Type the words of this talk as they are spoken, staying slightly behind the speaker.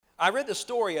I read the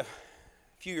story a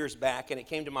few years back, and it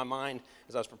came to my mind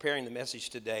as I was preparing the message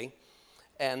today.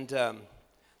 And the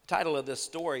title of this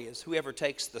story is Whoever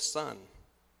Takes the Sun.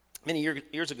 Many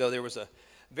years ago, there was a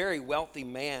very wealthy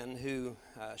man who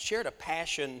shared a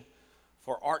passion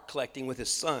for art collecting with his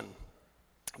son.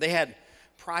 They had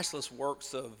priceless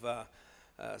works of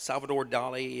Salvador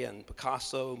Dali and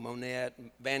Picasso, Monet,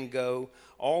 Van Gogh.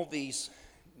 All these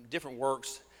different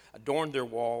works adorned their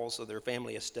walls of their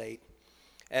family estate.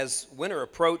 As winter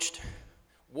approached,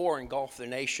 war engulfed the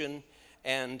nation,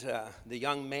 and the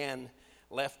young man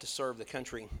left to serve the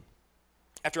country.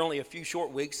 After only a few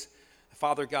short weeks, the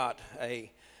father got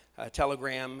a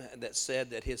telegram that said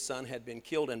that his son had been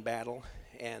killed in battle,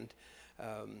 and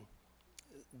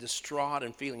distraught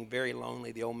and feeling very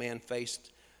lonely, the old man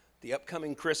faced the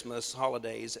upcoming Christmas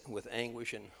holidays with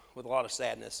anguish and with a lot of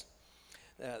sadness.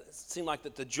 It seemed like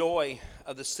that the joy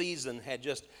of the season had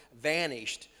just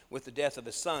vanished with the death of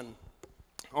his son.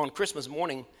 On Christmas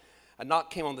morning, a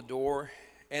knock came on the door,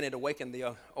 and it awakened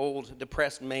the old,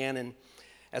 depressed man. And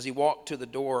as he walked to the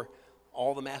door,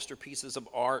 all the masterpieces of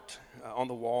art on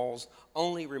the walls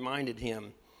only reminded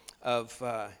him of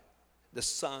his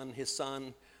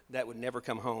son that would never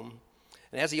come home.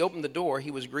 And as he opened the door,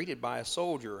 he was greeted by a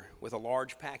soldier with a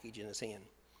large package in his hand.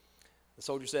 The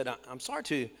soldier said, "I'm sorry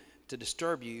to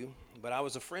disturb you, but I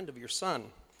was a friend of your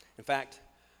son. In fact,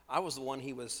 I was the one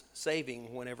he was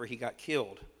saving whenever he got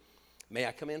killed. May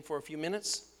I come in for a few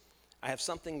minutes? I have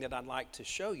something that I'd like to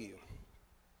show you."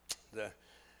 The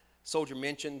soldier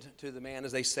mentioned to the man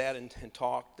as they sat and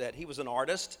talked that he was an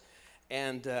artist,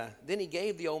 and then he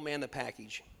gave the old man the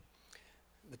package.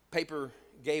 The paper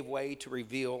gave way to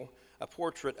reveal a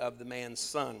portrait of the man's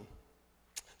son.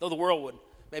 Though the world would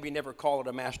maybe never call it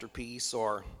a masterpiece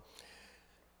or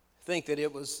think that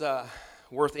it was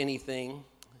worth anything,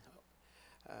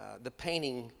 the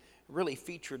painting really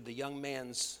featured the young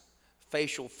man's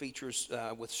facial features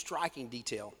with striking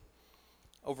detail.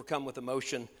 Overcome with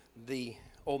emotion, the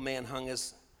old man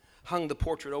hung the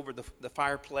portrait over the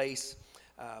fireplace,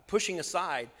 pushing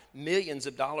aside millions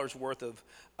of dollars worth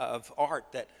of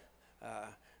art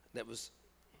that was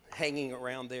hanging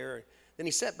around there. Then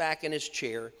he sat back in his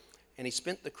chair, and he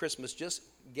spent the Christmas just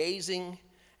gazing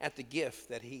at the gift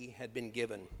that he had been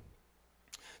given.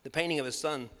 The painting of his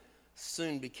son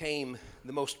soon became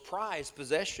the most prized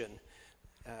possession.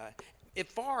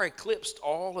 It far eclipsed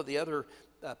all of the other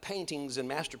paintings and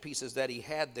masterpieces that he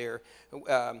had there.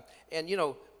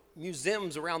 And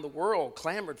museums around the world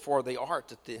clamored for the art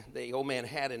that the old man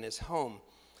had in his home.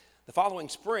 The following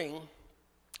spring,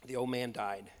 the old man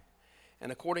died.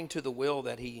 And according to the will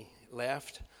that he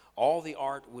left, all the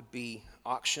art would be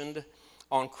auctioned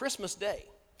on Christmas Day,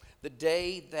 the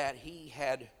day that he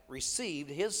had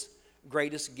received his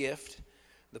greatest gift,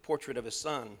 the portrait of his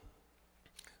son.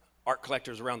 Art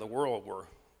collectors around the world were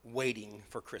waiting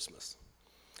for Christmas.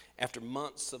 After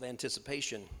months of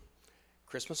anticipation,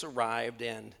 Christmas arrived,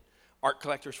 and art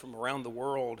collectors from around the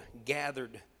world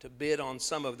gathered to bid on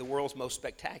some of the world's most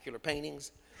spectacular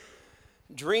paintings.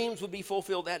 Dreams would be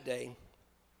fulfilled that day.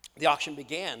 The auction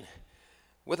began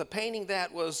with a painting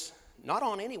that was not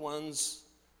on anyone's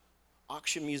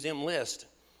auction museum list.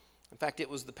 In fact, it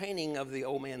was the painting of the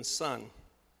old man's son.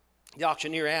 The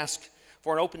auctioneer asked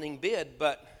for an opening bid,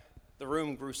 but the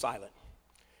room grew silent.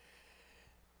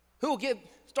 Who will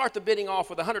start the bidding off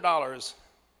with $100?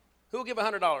 Who will give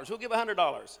 $100? Who will give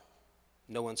 $100?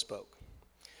 No one spoke.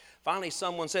 Finally,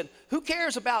 someone said, "Who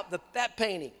cares about that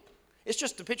painting? It's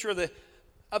just a picture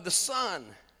of the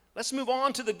sun. Let's move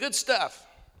on to the good stuff."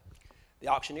 The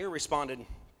auctioneer responded,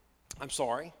 "I'm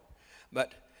sorry,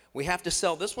 but we have to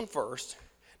sell this one first.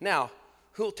 Now,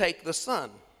 who'll take the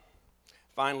son?"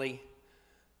 Finally,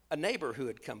 a neighbor who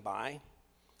had come by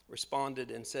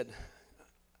responded and said,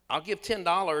 "I'll give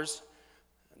 $10.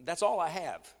 That's all I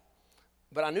have.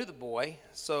 But I knew the boy,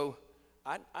 so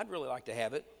I'd really like to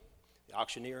have it." The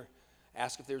auctioneer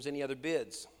asked if there was any other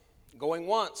bids. Going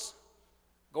once,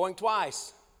 going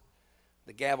twice.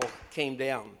 The gavel came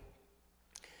down.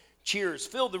 Cheers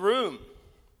filled the room,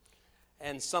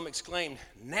 and some exclaimed,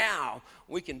 "Now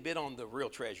we can bid on the real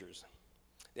treasures."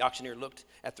 The auctioneer looked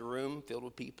at the room filled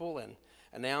with people and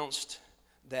announced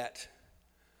that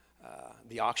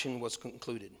the auction was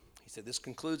concluded. He said, "This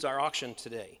concludes our auction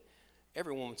today."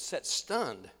 Everyone sat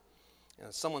stunned.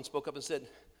 Someone spoke up and said,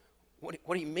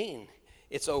 What do you mean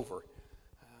it's over?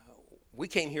 We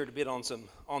came here to bid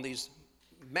on these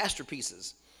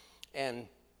masterpieces, and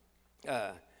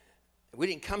we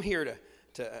didn't come here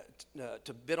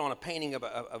to bid on a painting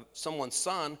of someone's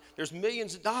son. There's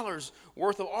millions of dollars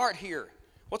worth of art here.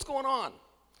 What's going on?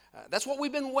 That's what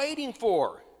we've been waiting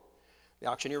for. The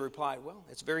auctioneer replied, well,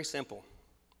 it's very simple.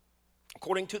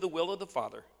 According to the will of the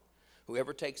Father,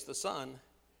 whoever takes the Son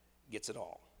gets it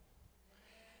all.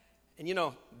 And you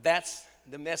know, that's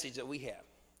the message that we have.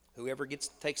 Whoever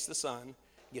takes the Son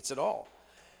gets it all.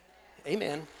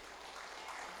 Amen.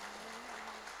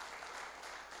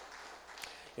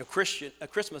 You know,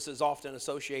 Christmas is often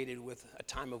associated with a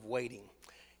time of waiting.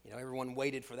 You know, everyone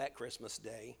waited for that Christmas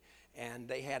day, and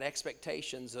they had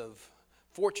expectations of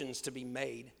fortunes to be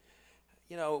made.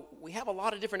 You know, we have a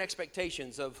lot of different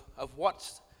expectations of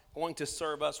what's going to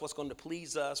serve us, what's going to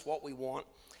please us, what we want.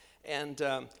 And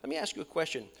let me ask you a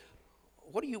question.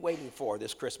 What are you waiting for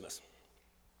this Christmas?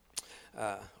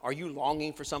 Are you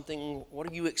longing for something?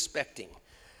 What are you expecting?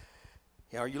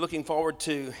 You know, are you looking forward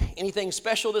to anything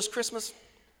special this Christmas?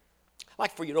 I'd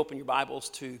like for you to open your Bibles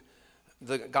to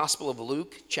the Gospel of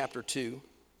Luke, chapter 2.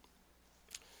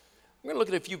 We're going to look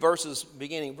at a few verses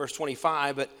beginning verse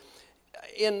 25, but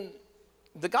in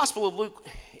the Gospel of Luke,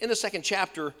 in the second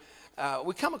chapter,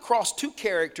 we come across two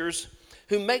characters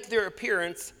who make their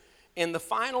appearance in the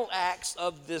final acts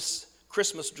of this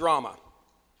Christmas drama.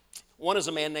 One is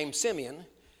a man named Simeon,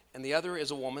 and the other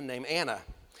is a woman named Anna.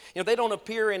 You know, they don't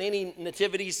appear in any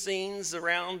nativity scenes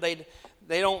around.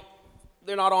 They're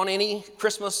not on any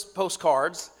Christmas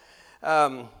postcards.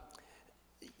 You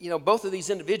know, both of these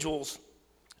individuals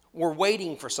were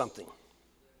waiting for something.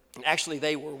 Actually,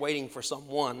 they were waiting for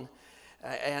someone,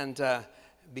 and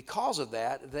because of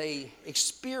that, they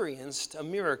experienced a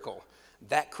miracle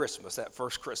that Christmas, that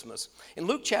first Christmas. In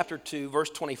Luke chapter 2,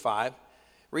 verse 25,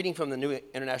 reading from the New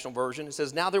International Version, it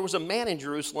says, "Now there was a man in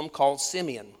Jerusalem called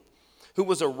Simeon, who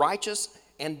was righteous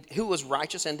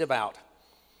and devout.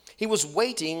 He was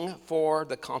waiting for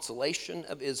the consolation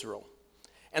of Israel,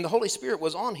 and the Holy Spirit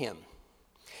was on him.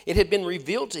 It had been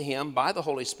revealed to him by the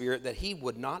Holy Spirit that he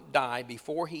would not die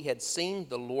before he had seen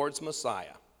the Lord's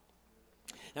Messiah."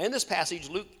 Now, in this passage,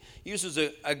 Luke uses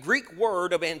a Greek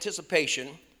word of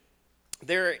anticipation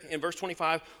there in verse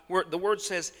 25, where the word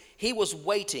says he was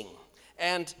waiting.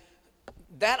 And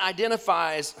that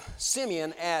identifies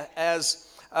Simeon as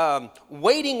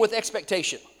waiting with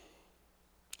expectation.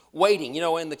 Waiting. You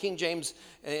know, in the King James,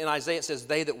 in Isaiah, it says,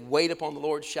 "They that wait upon the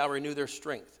Lord shall renew their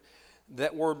strength."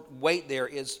 That word wait there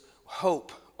is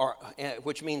hope,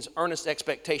 which means earnest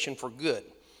expectation for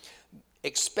good.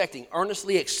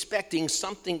 Earnestly expecting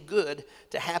something good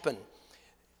to happen.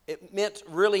 It meant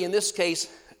really, in this case,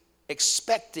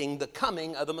 expecting the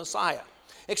coming of the Messiah.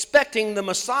 Expecting the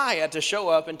Messiah to show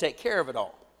up and take care of it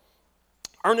all.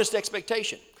 Earnest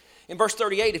expectation. In verse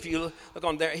 38, if you look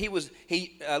on there,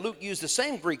 Luke used the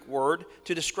same Greek word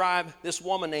to describe this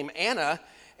woman named Anna,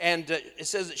 and it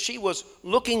says that she was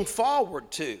looking forward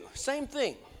to. Same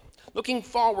thing. Looking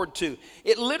forward to.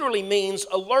 It literally means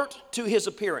alert to his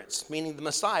appearance, meaning the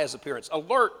Messiah's appearance.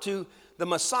 Alert to the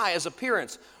Messiah's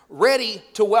appearance. Ready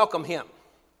to welcome him.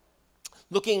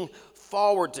 Looking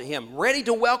forward to him. Ready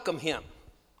to welcome him.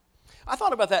 I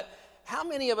thought about that. How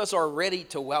many of us are ready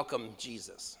to welcome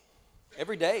Jesus?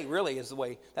 Every day, really, is the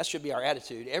way, that should be our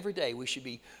attitude. Every day we should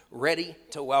be ready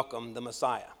to welcome the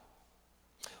Messiah.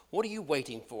 What are you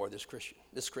waiting for this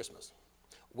Christmas?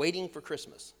 Waiting for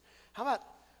Christmas. How about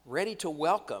ready to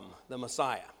welcome the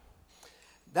Messiah?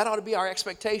 That ought to be our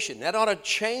expectation. That ought to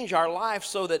change our life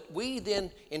so that we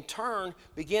then, in turn,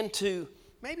 begin to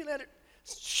maybe let it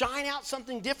shine out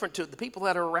something different to the people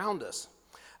that are around us.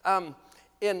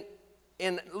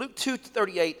 In Luke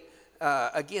 2:38,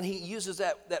 again, he uses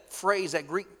that phrase, that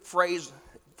Greek phrase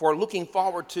for looking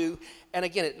forward to. And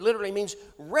again, it literally means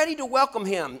ready to welcome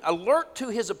him. Alert to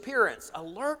his appearance.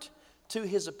 Alert to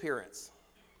his appearance.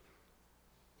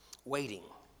 Waiting.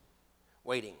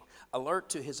 Alert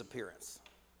to his appearance.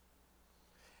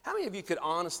 How many of you could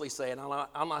honestly say, and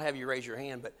I'll not have you raise your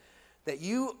hand, but that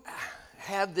you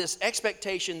have this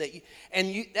expectation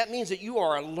that means that you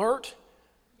are alert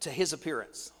to his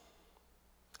appearance?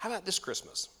 How about this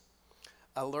Christmas?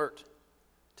 Alert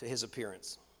to his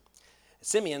appearance.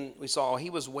 Simeon, we saw, he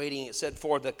was waiting, it said,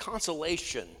 for the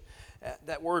consolation.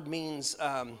 That word means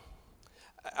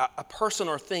a person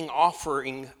or thing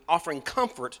offering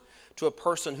comfort to a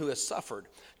person who has suffered.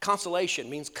 Consolation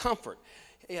means comfort.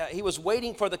 He was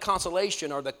waiting for the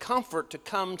consolation or the comfort to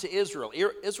come to Israel.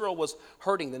 Israel was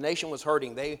hurting. The nation was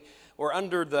hurting. They were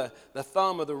under the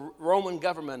thumb of the Roman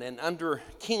government and under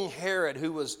King Herod,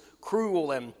 who was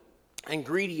cruel and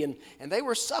greedy, and they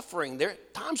were suffering. Their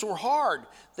times were hard.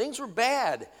 Things were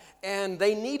bad, and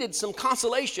they needed some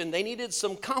consolation. They needed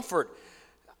some comfort.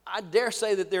 I dare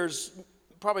say that there's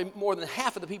probably more than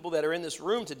half of the people that are in this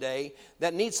room today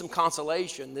that need some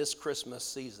consolation this Christmas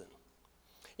season.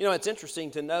 You know, it's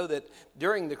interesting to know that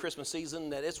during the Christmas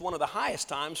season that it's one of the highest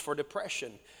times for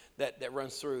depression that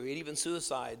runs through, and even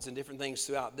suicides and different things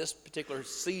throughout this particular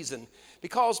season,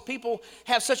 because people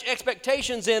have such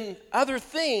expectations in other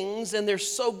things and they're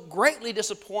so greatly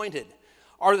disappointed,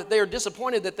 or that they are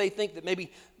disappointed that they think that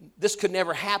maybe this could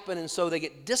never happen, and so they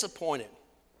get disappointed.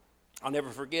 I'll never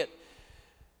forget,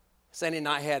 Sandy and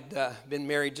I had been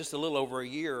married just a little over a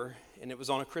year, and it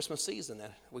was on a Christmas season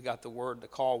that we got the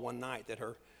call one night that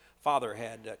her father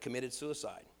had committed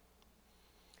suicide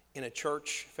in a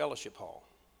church fellowship hall.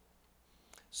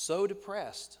 So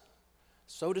depressed,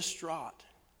 so distraught,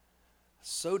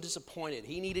 so disappointed.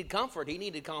 He needed comfort, he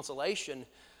needed consolation,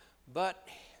 but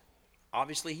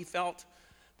obviously he felt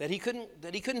that he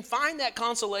couldn't find that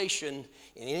consolation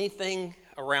in anything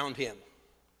around him.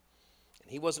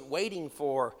 And he wasn't waiting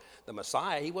for the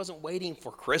Messiah, he wasn't waiting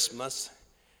for Christmas.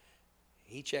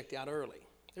 He checked out early.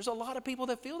 There's a lot of people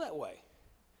that feel that way.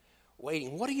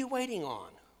 Waiting. What are you waiting on?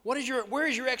 Where is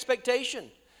your expectation?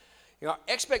 You know,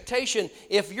 expectation,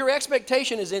 if your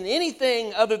expectation is in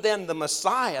anything other than the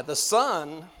Messiah, the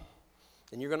Son,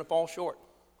 then you're going to fall short.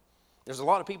 There's a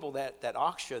lot of people that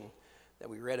auction that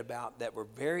we read about that were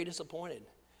very disappointed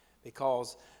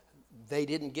because they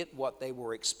didn't get what they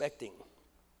were expecting.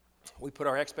 We put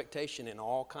our expectation in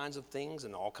all kinds of things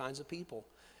and all kinds of people,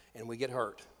 and we get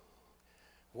hurt.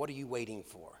 What are you waiting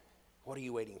for? What are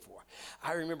you waiting for?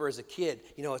 I remember as a kid,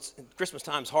 you know, Christmas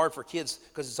time's hard for kids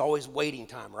because it's always waiting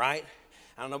time, right?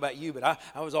 I don't know about you, but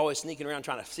I was always sneaking around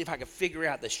trying to see if I could figure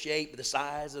out the shape, the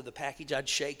size of the package. I'd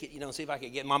shake it, you know, see if I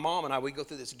could get. My mom and I, we'd go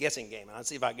through this guessing game, and I'd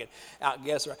see if I could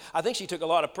outguess her. I think she took a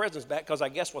lot of presents back because I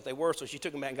guessed what they were, so she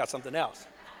took them back and got something else.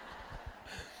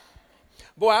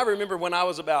 Boy, I remember when I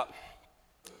was about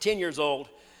 10 years old,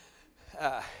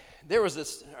 there was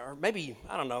this, or maybe,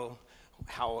 I don't know,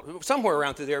 how somewhere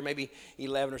around through there, maybe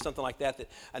 11 or something like that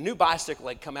a new bicycle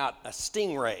had come out, a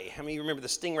Stingray. I mean, you remember the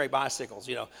Stingray bicycles,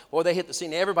 you know. Well, they hit the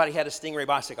scene. Everybody had a Stingray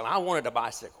bicycle. I wanted a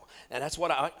bicycle. And that's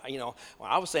what when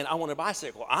I was saying I want a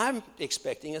bicycle, I'm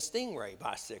expecting a Stingray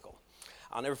bicycle.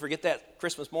 I'll never forget that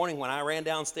Christmas morning when I ran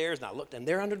downstairs and I looked, and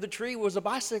there under the tree was a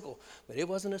bicycle, but it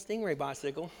wasn't a Stingray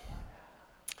bicycle.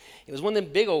 It was one of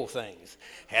them big old things.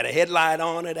 Had a headlight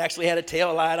on it, actually had a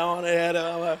tail light on it,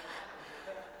 had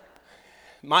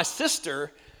my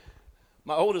sister,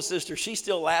 my oldest sister, she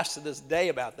still laughs to this day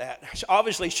about that.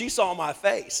 Obviously, she saw my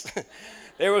face.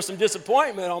 There was some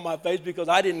disappointment on my face because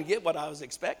I didn't get what I was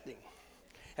expecting.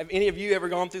 Have any of you ever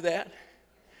gone through that?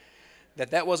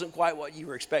 That wasn't quite what you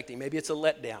were expecting. Maybe it's a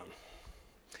letdown.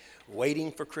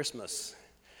 Waiting for Christmas.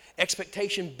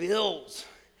 Expectation builds,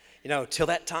 you know, till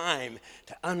that time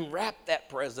to unwrap that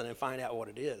present and find out what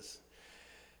it is.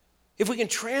 If we can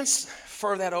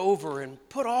transfer that over and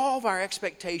put all of our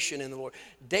expectation in the Lord.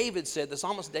 The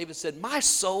psalmist David said, my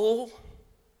soul,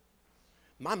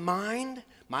 my mind,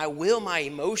 my will, my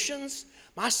emotions,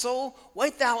 my soul,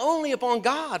 wait thou only upon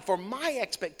God, for my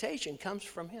expectation comes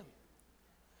from him.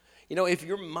 You know, if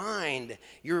your mind,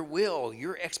 your will,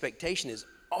 your expectation is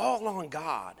all on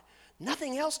God,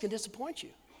 nothing else can disappoint you.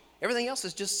 Everything else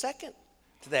is just second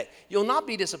to that. You'll not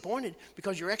be disappointed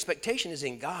because your expectation is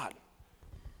in God.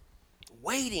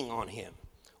 Waiting on him,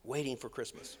 waiting for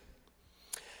Christmas.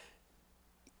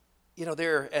 You know,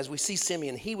 as we see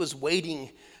Simeon, he was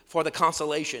waiting for the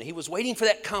consolation. He was waiting for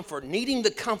that comfort, needing the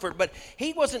comfort, but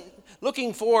he wasn't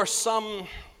looking for some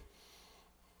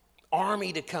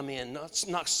army to come in,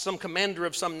 not some commander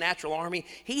of some natural army.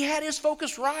 He had his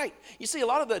focus right. You see, a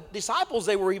lot of the disciples,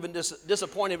 they were even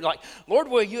disappointed, like, Lord,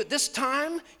 will you at this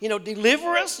time,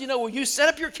 deliver us? Will you set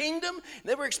up your kingdom?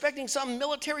 They were expecting some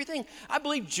military thing. I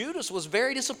believe Judas was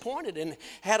very disappointed and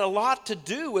had a lot to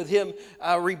do with him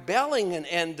rebelling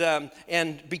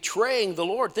and betraying the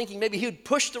Lord, thinking maybe he would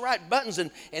push the right buttons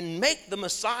and make the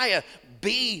Messiah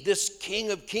be this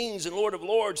King of Kings and Lord of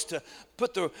Lords, to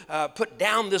put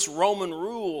down this Roman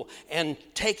rule and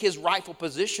take his rightful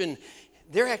position.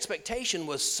 Their expectation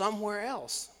was somewhere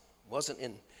else, wasn't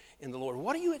in the Lord.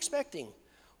 What are you expecting?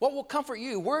 What will comfort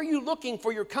you? Where are you looking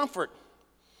for your comfort?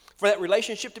 For that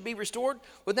relationship to be restored?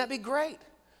 Wouldn't that be great?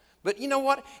 But you know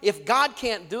what? If God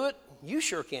can't do it, you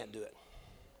sure can't do it.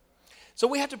 So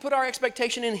we have to put our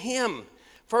expectation in him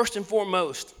first and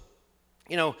foremost.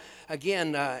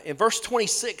 Again, in verse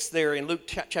 26 there in Luke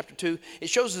chapter 2, it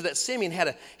shows us that Simeon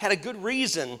had a good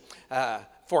reason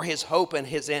for his hope and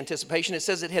his anticipation. It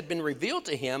says it had been revealed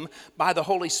to him by the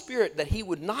Holy Spirit that he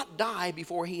would not die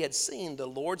before he had seen the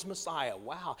Lord's Messiah.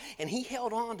 Wow. And he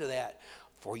held on to that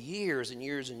for years and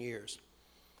years and years.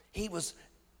 He was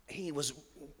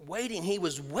waiting. He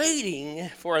was waiting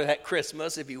for that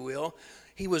Christmas, if you will.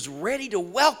 He was ready to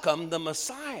welcome the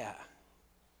Messiah.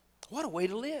 What a way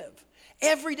to live.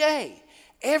 Every day.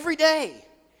 Every day.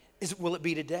 Will it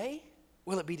be today?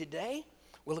 Will it be today?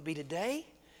 Will it be today?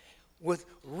 With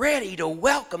ready to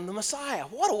welcome the Messiah.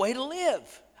 What a way to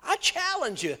live. I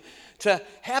challenge you to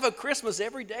have a Christmas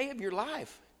every day of your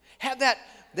life. Have that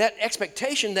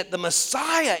expectation that the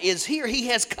Messiah is here. He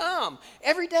has come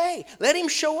every day. Let him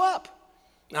show up.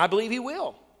 I believe he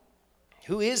will.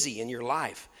 Who is he in your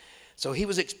life? So he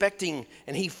was expecting,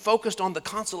 and he focused on the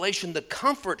consolation, the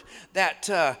comfort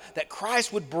that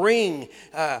Christ would bring.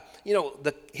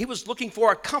 He was looking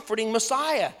for a comforting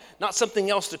Messiah, not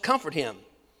something else to comfort him.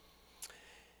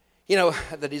 You know,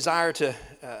 the desire to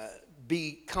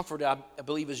be comforted, I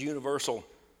believe, is universal.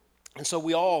 And so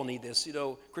we all need this. You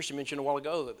know, Christian mentioned a while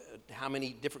ago how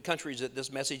many different countries that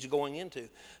this message is going into.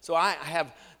 So I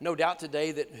have no doubt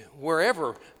today that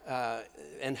wherever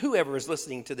and whoever is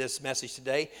listening to this message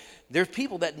today, there's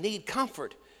people that need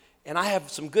comfort. And I have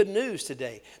some good news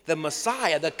today. The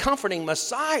Messiah, the comforting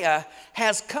Messiah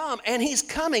has come, and he's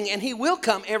coming, and he will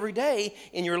come every day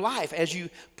in your life as you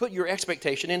put your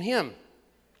expectation in him.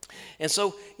 And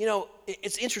so, you know,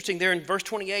 it's interesting there in verse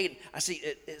 28, I see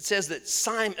it says that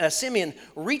Simeon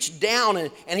reached down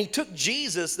and he took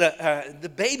Jesus,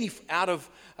 the baby, out of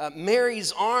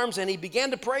Mary's arms, and he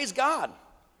began to praise God.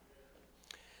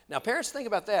 Now, parents, think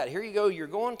about that. Here you go, you're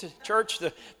going to church,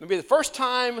 maybe the first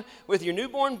time with your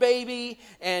newborn baby,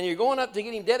 and you're going up to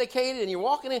get him dedicated, and you're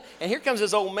walking in, and here comes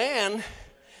this old man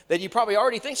that you probably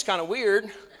already think's kind of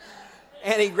weird.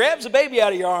 And he grabs the baby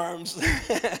out of your arms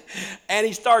and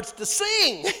he starts to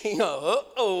sing. You know,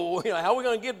 how are we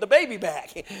going to get the baby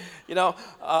back?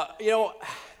 How do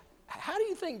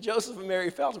you think Joseph and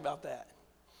Mary felt about that?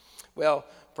 Well,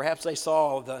 perhaps they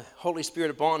saw the Holy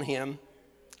Spirit upon him,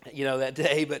 that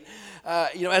day. But,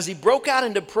 as he broke out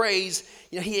into praise,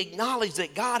 he acknowledged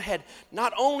that God had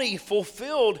not only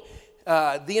fulfilled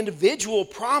the individual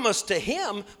promise to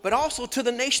him, but also to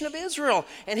the nation of Israel.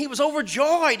 And he was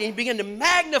overjoyed, and he began to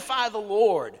magnify the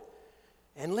Lord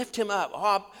and lift him up. Oh,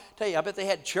 I'll tell you, I bet they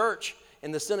had church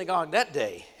in the synagogue that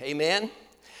day. Amen.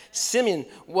 Simeon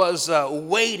was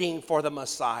waiting for the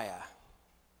Messiah.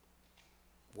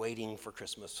 Waiting for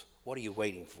Christmas. What are you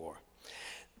waiting for?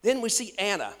 Then we see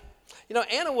Anna.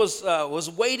 Anna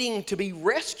was waiting to be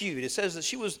rescued. It says that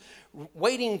she was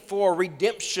waiting for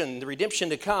redemption, the redemption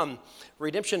to come.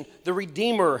 Redemption, the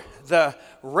Redeemer, the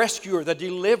Rescuer, the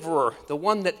Deliverer, the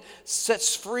one that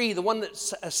sets free, the one that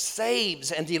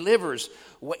saves and delivers.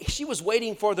 She was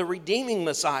waiting for the redeeming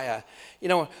Messiah.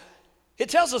 It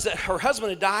tells us that her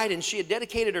husband had died and she had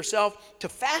dedicated herself to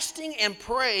fasting and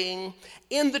praying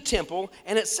in the temple.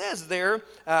 And it says there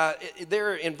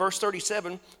in verse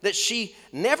 37 that she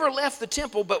never left the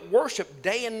temple but worshiped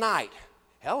day and night.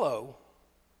 Hello.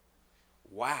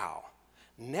 Wow.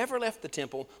 Never left the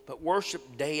temple but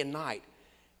worshiped day and night.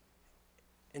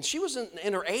 And she was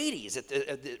in her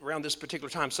 80s around this particular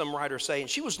time, some writers say. And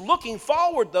she was looking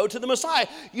forward, though, to the Messiah.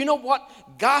 You know what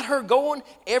got her going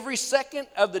every second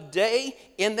of the day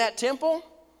in that temple?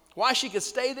 Why she could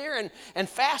stay there and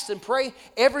fast and pray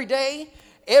every day,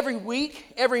 every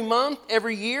week, every month,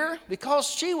 every year? Because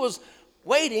she was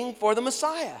waiting for the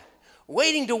Messiah,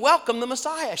 waiting to welcome the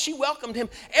Messiah. She welcomed him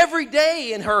every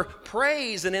day in her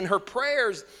praise and in her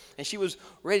prayers. And she was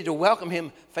ready to welcome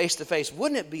him face to face.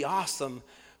 Wouldn't it be awesome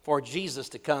for Jesus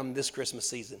to come this Christmas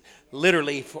season?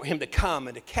 Literally for him to come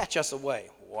and to catch us away.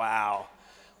 Wow.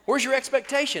 Where's your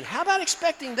expectation? How about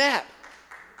expecting that?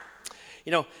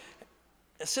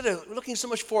 Instead of looking so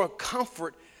much for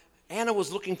comfort, Anna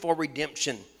was looking for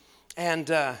redemption. And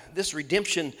this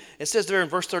redemption, it says there in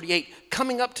verse 38,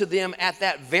 coming up to them at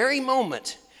that very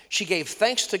moment, she gave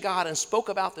thanks to God and spoke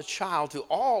about the child to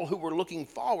all who were looking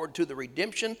forward to the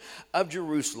redemption of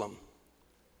Jerusalem.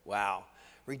 Wow.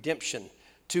 Redemption.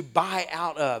 To buy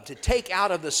out of, to take out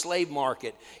of the slave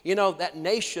market. That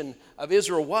nation of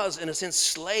Israel was, in a sense,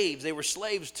 slaves. They were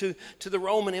slaves to the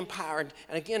Roman Empire.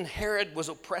 And again, Herod was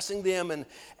oppressing them.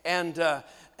 And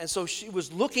so she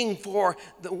was looking for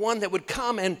the one that would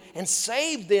come and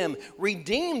save them,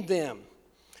 redeem them.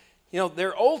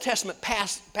 Their Old Testament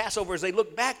Passover, as they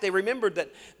looked back, they remembered that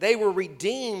they were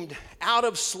redeemed out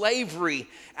of slavery,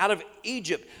 out of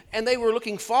Egypt. And they were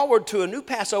looking forward to a new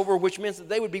Passover, which meant that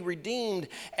they would be redeemed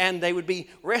and they would be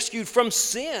rescued from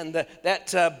sin,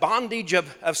 that bondage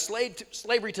of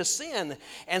slavery to sin.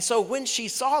 And so when she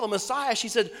saw the Messiah, she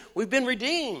said, we've been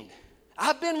redeemed.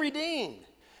 I've been redeemed.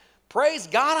 Praise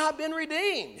God, I've been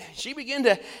redeemed. She began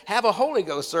to have a Holy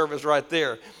Ghost service right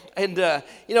there. And,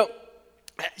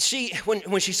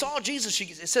 when she saw Jesus,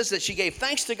 it says that she gave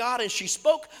thanks to God and she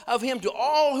spoke of him to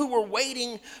all who were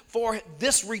waiting for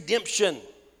this redemption.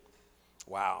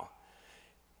 Wow.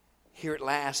 here at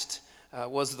last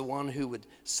was the one who would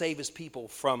save his people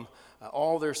from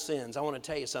all their sins. I want to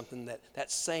tell you something,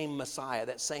 that same Messiah,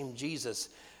 that same Jesus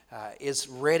is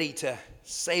ready to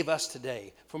save us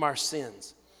today from our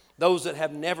sins. Those that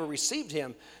have never received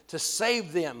him, to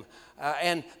save them.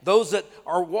 And those that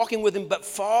are walking with him but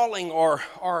falling or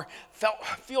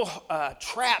feel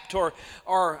trapped or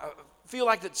feel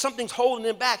like that something's holding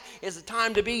them back, it's the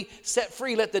time to be set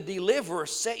free. Let the deliverer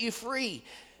set you free.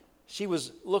 She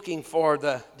was looking for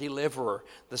the deliverer,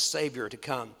 the Savior to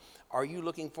come. Are you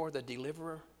looking for the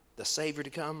deliverer, the Savior to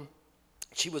come?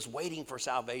 She was waiting for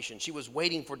salvation. She was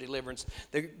waiting for deliverance.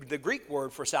 The Greek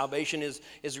word for salvation is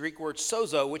the Greek word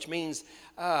sozo, which means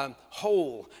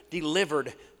whole,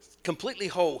 delivered, completely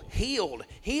whole, healed.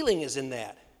 Healing is in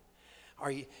that.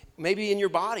 Are you maybe in your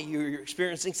body you're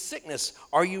experiencing sickness?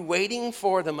 Are you waiting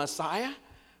for the Messiah?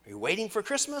 Are you waiting for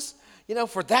Christmas?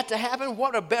 For that to happen,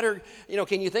 what a better,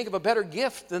 can you think of a better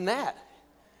gift than that?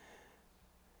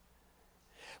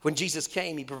 When Jesus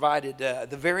came, he provided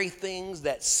the very things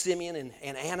that Simeon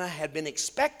and Anna had been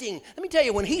expecting. Let me tell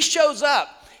you, when he shows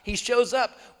up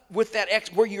with that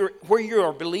where you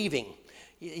are believing.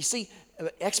 You see,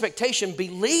 expectation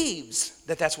believes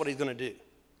that that's what he's going to do.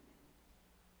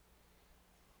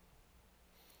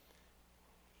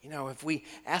 If we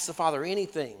ask the Father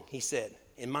anything, he said,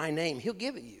 in my name, he'll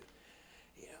give it you.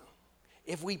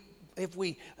 If we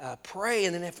pray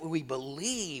and then if we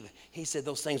believe, he said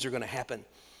those things are going to happen.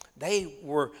 They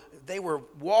were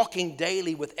walking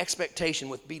daily with expectation,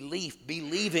 with belief,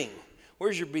 believing.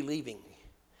 Where's your believing?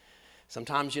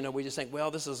 Sometimes, we just think,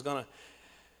 well,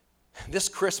 this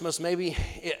Christmas, maybe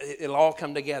it'll all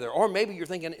come together. Or maybe you're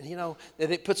thinking,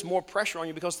 that it puts more pressure on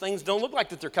you because things don't look like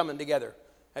that they're coming together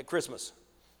at Christmas.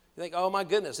 You think, oh my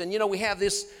goodness. And we have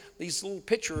these little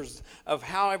pictures of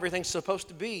how everything's supposed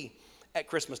to be at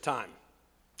Christmas time.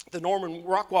 The Norman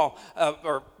Rockwell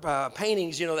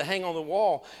paintings, that hang on the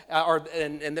wall,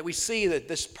 and that we see that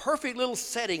this perfect little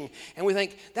setting, and we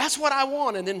think, that's what I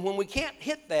want. And then when we can't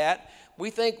hit that, we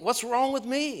think, what's wrong with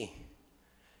me?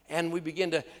 And we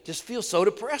begin to just feel so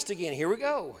depressed again. Here we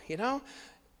go,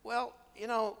 Well,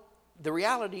 the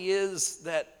reality is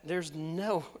that there's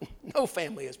no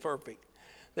family is perfect.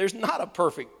 There's not a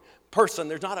perfect person.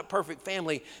 There's not a perfect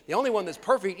family. The only one that's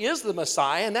perfect is the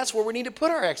Messiah, and that's where we need to put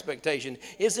our expectation,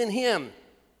 is in him.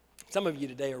 Some of you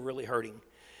today are really hurting,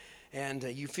 and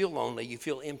you feel lonely. You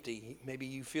feel empty. Maybe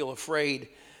you feel afraid.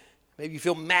 Maybe you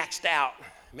feel maxed out.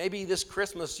 Maybe this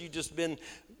Christmas you've just been,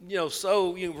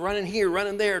 running here,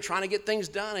 running there, trying to get things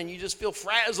done, and you just feel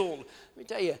frazzled. Let me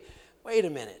tell you, wait a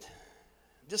minute.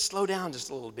 Just slow down just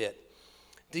a little bit.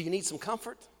 Do you need some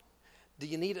comfort? Do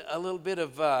you need a little bit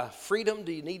of freedom?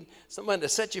 Do you need someone to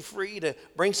set you free, to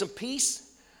bring some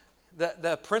peace?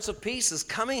 The Prince of Peace is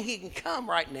coming. He can come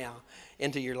right now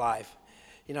into your life.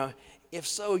 If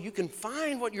so, you can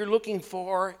find what you're looking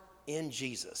for in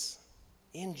Jesus.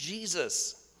 In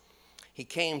Jesus. He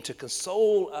came to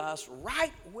console us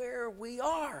right where we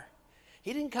are.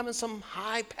 He didn't come in some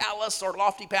high palace or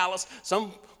lofty palace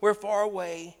somewhere far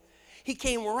away. He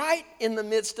came right in the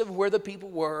midst of where the people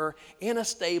were, in a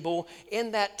stable,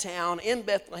 in that town, in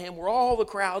Bethlehem, where all the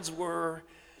crowds were.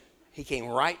 He came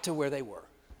right to where they were.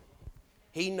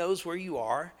 He knows where you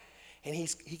are, and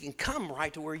he can come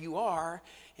right to where you are,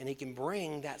 and he can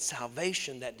bring that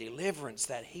salvation, that deliverance,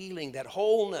 that healing, that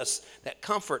wholeness, that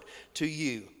comfort to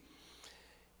you.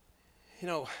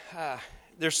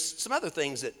 There's some other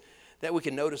things that we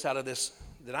can notice out of this,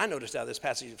 that I noticed out of this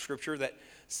passage of Scripture that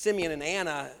Simeon and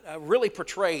Anna really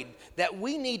portrayed, that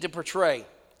we need to portray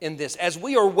in this. As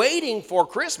we are waiting for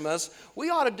Christmas,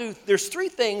 there's three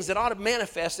things that ought to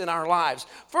manifest in our lives.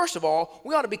 First of all,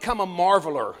 we ought to become a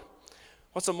marveler.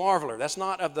 What's a marveler? That's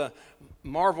not of the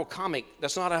Marvel comic.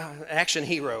 That's not an action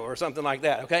hero or something like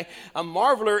that, okay? A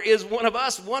marveler is one of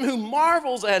us, one who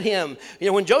marvels at him.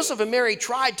 When Joseph and Mary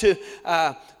tried to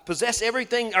possess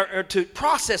everything or to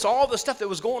process all the stuff that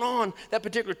was going on that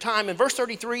particular time, in verse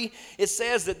 33, it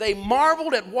says that they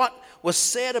marveled at what was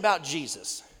said about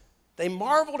Jesus. They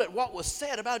marveled at what was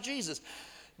said about Jesus.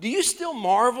 Do you still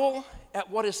marvel at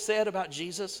what is said about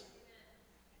Jesus?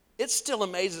 It still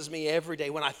amazes me every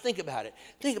day when I think about it.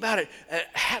 Think about it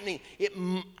happening.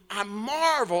 I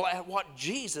marvel at what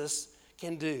Jesus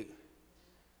can do.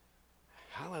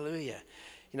 Hallelujah.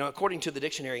 According to the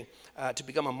dictionary, to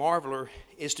become a marveler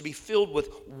is to be filled with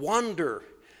wonder,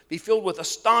 be filled with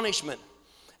astonishment.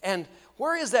 And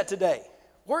where is that today?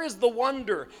 Where is the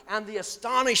wonder and the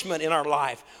astonishment in our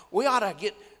life? We ought to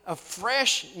get a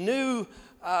fresh, new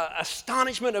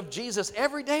astonishment of Jesus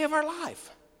every day of our life.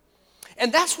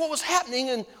 And that's what was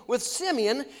happening with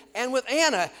Simeon and with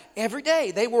Anna every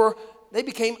day. They were they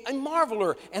became a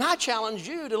marveler. And I challenge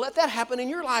you to let that happen in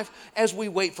your life as we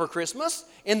wait for Christmas.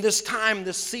 In this time,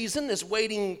 this season, this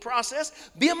waiting process,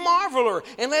 be a marveler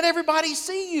and let everybody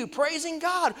see you praising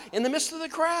God in the midst of the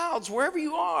crowds, wherever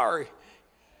you are.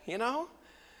 You know?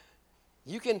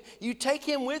 You take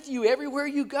him with you everywhere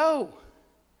you go.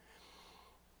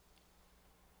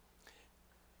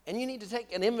 And you need to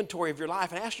take an inventory of your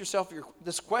life and ask yourself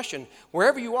this question,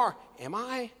 wherever you are, am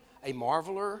I a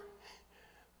marveler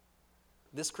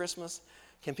this Christmas?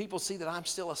 Can people see that I'm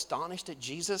still astonished at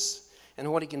Jesus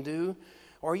and what he can do?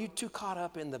 Or are you too caught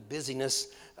up in the busyness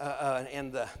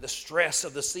and the stress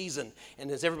of the season? And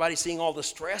is everybody seeing all the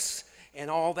stress and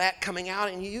all that coming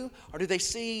out in you? Or do they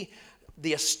see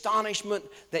the astonishment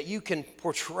that you can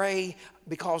portray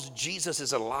because Jesus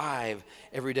is alive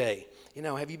every day? You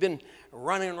know, have you been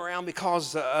running around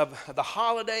because of the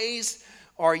holidays?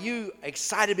 Or are you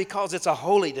excited because it's a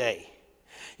holy day?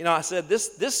 You know, I said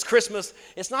this Christmas,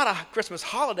 it's not a Christmas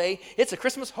holiday, it's a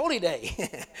Christmas holy day.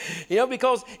 You know,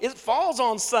 because it falls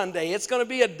on Sunday. It's going to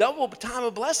be a double time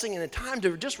of blessing and a time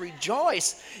to just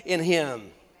rejoice in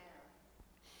him.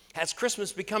 Has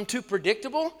Christmas become too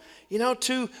predictable? You know,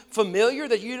 too familiar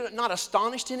that you're not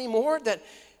astonished anymore that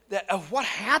of what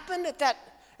happened at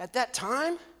that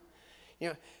time? You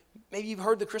know, maybe you've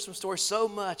heard the Christmas story so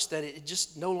much that it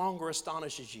just no longer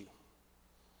astonishes you.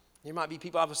 There might be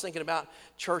people, I was thinking about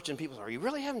church, and people say, are you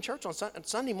really having church on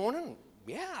Sunday morning?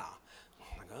 Yeah.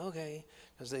 I'm like, okay.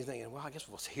 Because they're thinking, well, I guess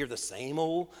we'll hear the same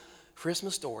old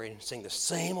Christmas story and sing the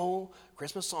same old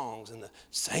Christmas songs in the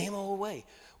same old way.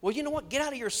 Well, you know what? Get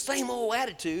out of your same old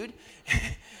attitude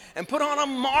and put on a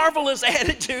marvelous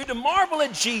attitude to marvel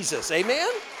at Jesus. Amen?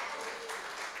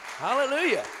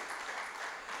 Hallelujah.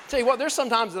 Tell you what, there's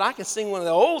sometimes that I can sing one of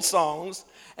the old songs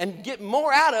and get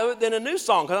more out of it than a new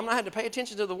song because I'm not having to pay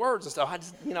attention to the words and stuff. I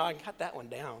just, I got that one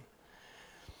down.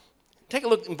 Take a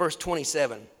look in verse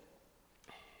 27.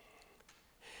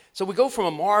 So we go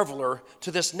from a marveler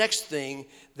to this next thing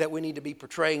that we need to be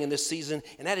portraying in this season,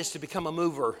 and that is to become a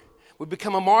mover. We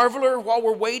become a marveler while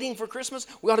we're waiting for Christmas.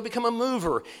 We ought to become a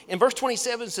mover. In verse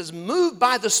 27 it says, moved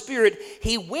by the Spirit,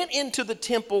 he went into the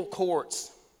temple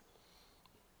courts.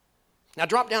 Now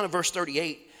drop down to verse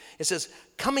 38. It says,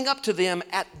 coming up to them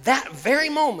at that very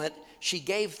moment, she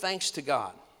gave thanks to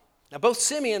God. Now both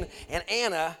Simeon and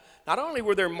Anna, not only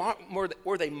were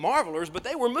they marvelers, but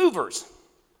they were movers.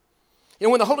 You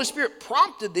know, when the Holy Spirit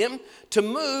prompted them to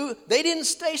move, they didn't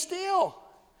stay still.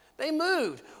 They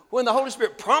moved. When the Holy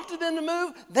Spirit prompted them to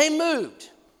move, they moved.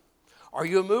 Are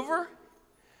you a mover?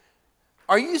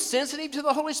 Are you sensitive to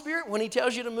the Holy Spirit when he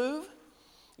tells you to move?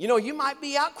 You know, you might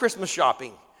be out Christmas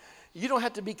shopping. You don't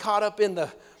have to be caught up in the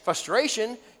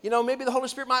frustration. You know, maybe the Holy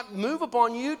Spirit might move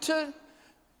upon you to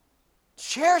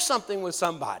share something with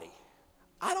somebody.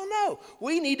 I don't know.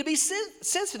 We need to be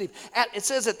sensitive. It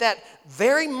says at that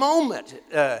very moment,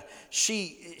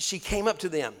 she came up to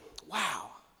them. Wow.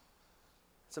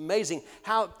 It's amazing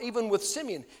how, even with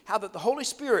Simeon, how that the Holy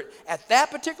Spirit at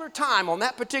that particular time, on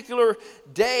that particular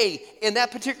day, in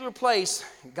that particular place,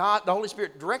 God, the Holy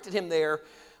Spirit directed him there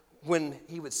when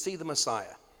he would see the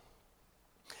Messiah.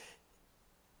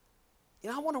 You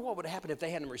know, I wonder what would have happened if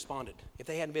they hadn't responded, if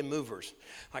they hadn't been movers.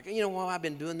 Like, you know, well, I've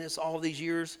been doing this all these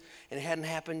years, and it hadn't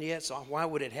happened yet, so why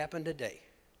would it happen today?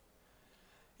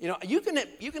 You know, you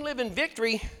can live in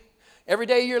victory every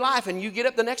day of your life, and you get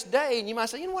up the next day, and you might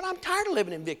say, you know what, I'm tired of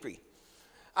living in victory.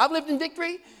 I've lived in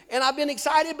victory, and I've been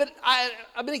excited, but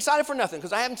I've been excited for nothing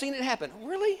because I haven't seen it happen.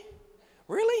 Really?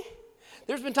 Really?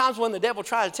 There's been times when the devil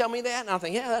tried to tell me that, and I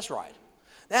think, yeah, that's right.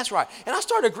 That's right. And I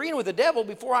start agreeing with the devil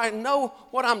before I know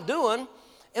what I'm doing.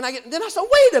 And then I say,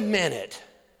 wait a minute.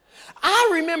 I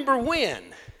remember when.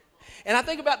 And I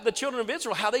think about the children of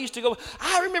Israel, how they used to go,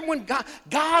 I remember when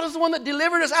God is the one that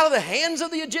delivered us out of the hands of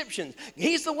the Egyptians.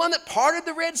 He's the one that parted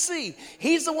the Red Sea.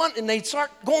 He's the one, and they start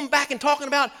going back and talking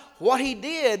about what he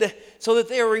did so that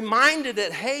they are reminded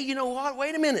that, hey, you know what,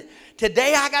 wait a minute.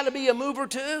 Today I got to be a mover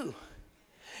too.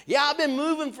 Yeah, I've been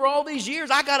moving for all these years.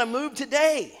 I got to move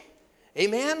today.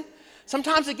 Amen?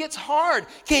 Sometimes it gets hard.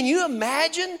 Can you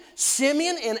imagine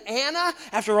Simeon and Anna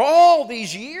after all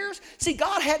these years? See,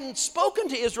 God hadn't spoken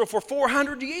to Israel for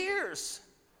 400 years.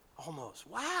 Almost.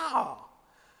 Wow.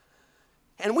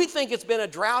 And we think it's been a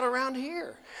drought around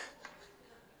here.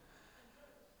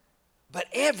 But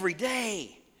every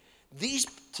day, these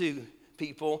two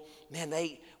people, man,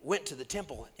 they went to the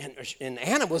temple. And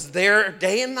Anna was there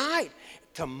day and night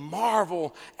to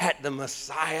marvel at the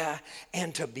Messiah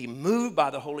and to be moved by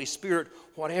the Holy Spirit,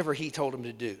 whatever he told him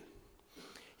to do.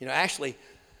 You know, actually,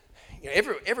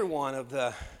 every one of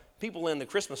the people in the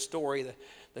Christmas story,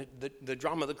 the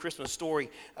drama of the Christmas story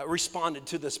responded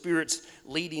to the Spirit's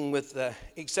leading with the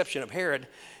exception of Herod.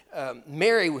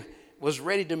 Mary was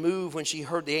ready to move when she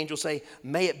heard the angel say,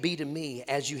 "May it be to me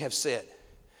as you have said."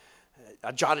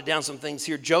 I jotted down some things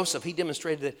here. Joseph, he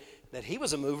demonstrated that he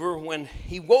was a mover when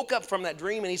he woke up from that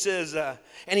dream, and he says,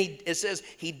 it says,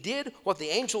 he did what the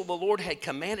angel of the Lord had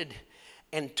commanded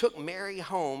and took Mary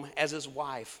home as his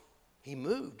wife. He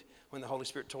moved when the Holy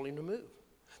Spirit told him to move.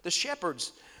 The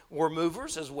shepherds were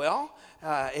movers as well.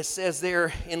 It says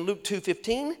there in Luke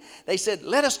 2:15, they said,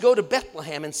 "Let us go to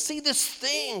Bethlehem and see this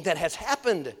thing that has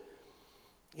happened."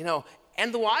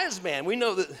 And the wise men, we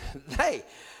know that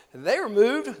they were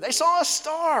moved. They saw a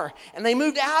star, and they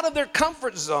moved out of their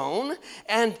comfort zone,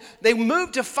 and they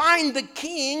moved to find the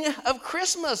King of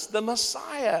Christmas, the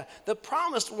Messiah, the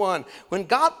promised one. When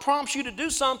God prompts you to do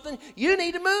something, you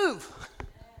need to move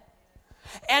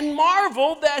and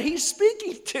marvel that he's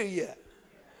speaking to you.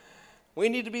 We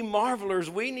need to be marvelers.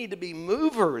 We need to be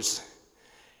movers.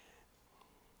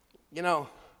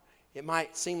 It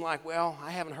might seem like, well,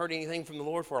 I haven't heard anything from the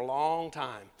Lord for a long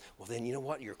time. Well, then you know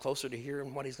what? You're closer to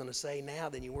hearing what he's going to say now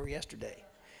than you were yesterday.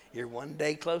 You're one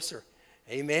day closer.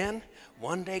 Amen?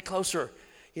 One day closer.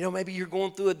 Maybe you're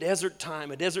going through a desert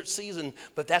time, a desert season,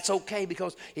 but that's okay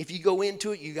because if you go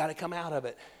into it, you got to come out of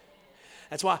it.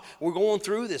 That's why we're going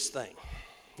through this thing.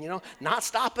 Not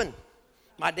stopping.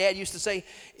 My dad used to say,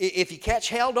 if you catch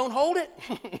hell, don't hold it.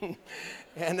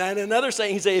 And then another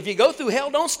saying, he'd say, if you go through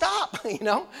hell, don't stop.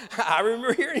 I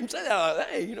remember hearing him say that.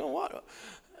 Hey, you know what?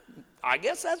 I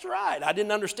guess that's right. I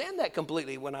didn't understand that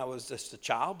completely when I was just a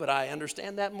child, but I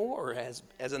understand that more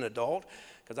as an adult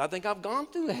because I think I've gone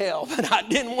through hell, but I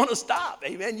didn't want to stop.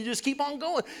 Amen. You just keep on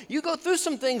going. You go through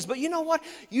some things, but you know what?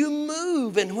 You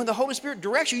move, and when the Holy Spirit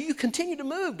directs you, you continue to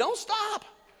move. Don't stop.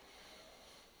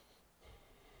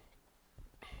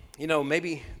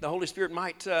 Maybe the Holy Spirit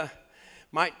might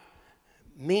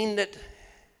mean that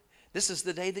this is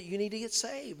the day that you need to get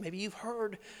saved. Maybe you've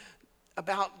heard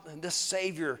about the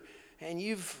Savior, and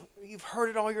you've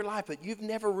heard it all your life, but you've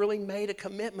never really made a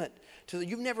commitment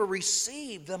you've never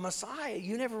received the Messiah.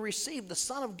 You never received the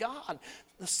Son of God,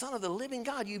 the Son of the living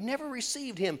God. You've never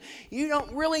received him. You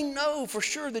don't really know for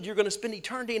sure that you're going to spend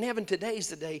eternity in heaven. Today's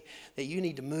the day that you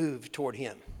need to move toward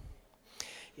him.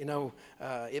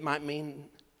 It might mean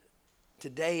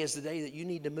today is the day that you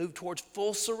need to move towards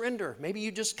full surrender. Maybe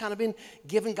you just kind of been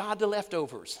giving God the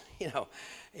leftovers,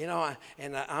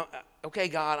 okay,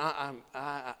 God,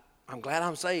 I'm glad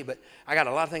I'm saved, but I got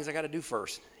a lot of things I got to do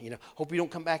first. Hope you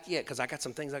don't come back yet because I got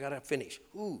some things I got to finish.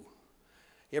 Ooh,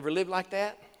 you ever lived like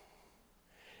that?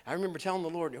 I remember telling the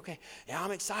Lord, okay, yeah,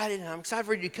 I'm excited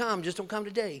for you to come, just don't come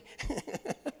today.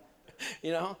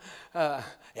 Yeah,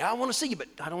 I want to see you, but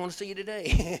I don't want to see you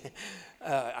today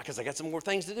because I got some more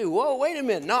things to do. Whoa, wait a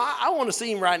minute. No, I want to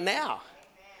see him right now.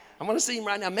 I want to see him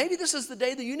right now. Maybe this is the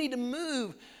day that you need to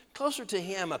move closer to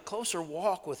him, a closer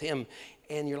walk with him.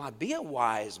 And you're like, be a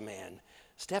wise man.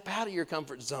 Step out of your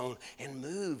comfort zone and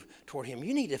move toward him.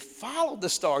 You need to follow the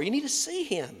star. You need to see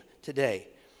him today.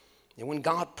 And when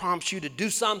God prompts you to do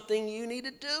something, you need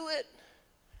to do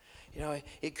it.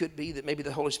 It could be that maybe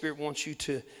the Holy Spirit wants you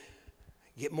to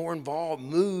get more involved,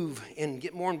 move, and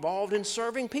get more involved in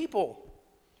serving people.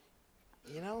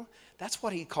 That's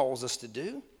what he calls us to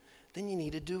do. Then you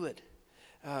need to do it.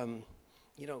 Do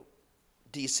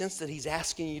you sense that he's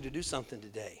asking you to do something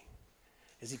today?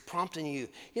 Is he prompting you?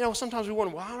 Sometimes we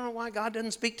wonder, well, I don't know why God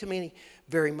doesn't speak to me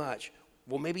very much.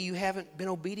 Well, maybe you haven't been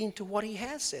obedient to what he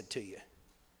has said to you.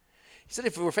 He said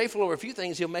if we're faithful over a few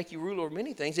things, he'll make you rule over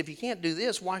many things. If you can't do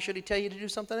this, why should he tell you to do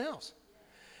something else?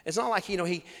 It's not like,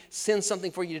 he sends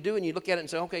something for you to do and you look at it and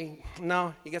say, okay,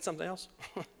 no, you got something else?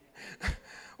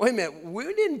 Wait a minute,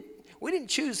 we didn't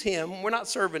choose him. We're not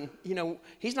serving,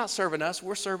 he's not serving us,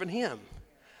 we're serving him.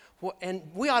 Well, and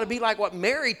we ought to be like what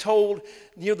Mary told,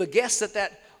 the guests at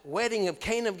that wedding of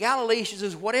Cana of Galilee. She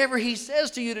says, whatever he says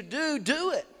to you to do,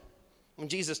 do it. When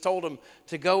Jesus told them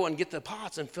to go and get the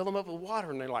pots and fill them up with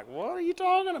water, and they're like, what are you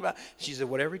talking about? She said,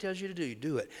 whatever he tells you to do, you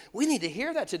do it. We need to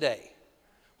hear that today.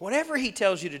 Whatever he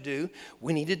tells you to do,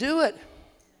 we need to do it.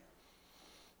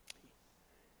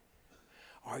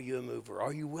 Are you a mover?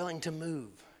 Are you willing to move?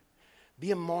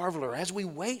 Be a marveler as we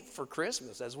wait for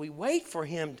Christmas, as we wait for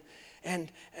him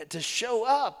and to show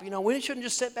up. We shouldn't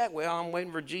just sit back. Well, I'm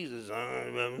waiting for Jesus.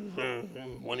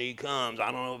 When he comes,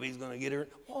 I don't know if he's going to get here.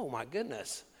 Oh, my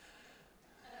goodness.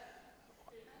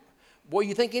 Boy,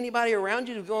 you think anybody around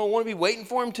you is going to want to be waiting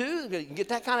for him too? Get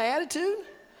that kind of attitude?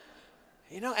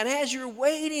 And as you're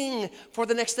waiting for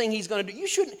the next thing he's going to do,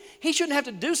 he shouldn't have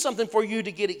to do something for you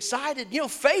to get excited.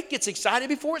 Faith gets excited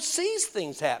before it sees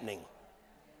things happening.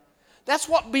 That's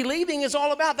what believing is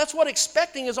all about. That's what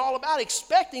expecting is all about.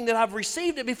 Expecting that I've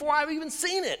received it before I've even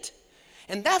seen it.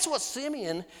 And that's what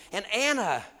Simeon and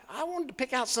Anna, I wanted to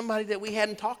pick out somebody that we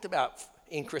hadn't talked about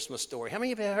in Christmas Story. How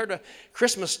many of you have heard a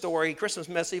Christmas story, Christmas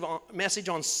message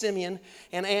on Simeon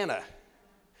and Anna?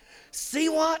 See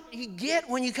what you get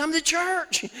when you come to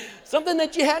church. Something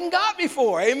that you hadn't got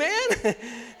before. Amen?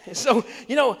 So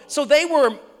they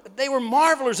were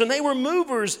marvelers and they were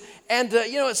movers. And,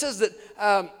 it says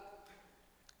that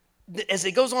as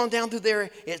it goes on down through there,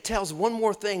 it tells one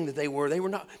more thing that they were. They were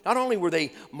not only were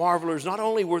they marvelers, not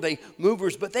only were they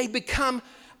movers, but they become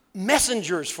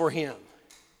messengers for him.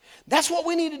 That's what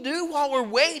we need to do while we're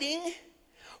waiting.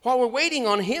 While we're waiting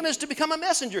on him is to become a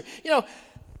messenger.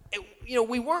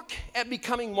 We work at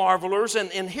becoming marvelers,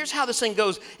 and here's how this thing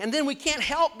goes. And then we can't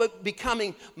help but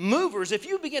becoming movers. If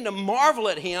you begin to marvel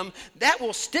at him, that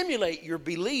will stimulate your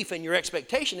belief and your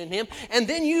expectation in him, and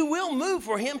then you will move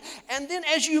for him. And then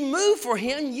as you move for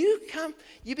him,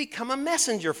 you become a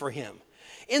messenger for him.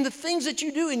 In the things that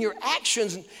you do, in your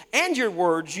actions and your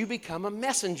words, you become a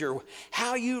messenger.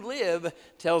 How you live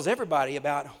tells everybody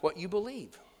about what you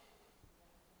believe.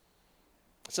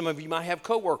 Some of you might have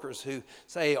coworkers who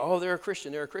say, oh, they're a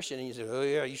Christian. And you say, oh,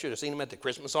 yeah, you should have seen them at the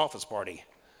Christmas office party.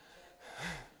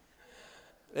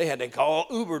 They had to call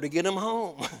Uber to get them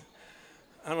home.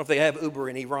 I don't know if they have Uber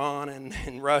in Iran and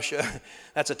in Russia.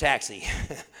 That's a taxi.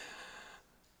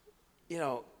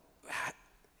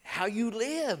 How you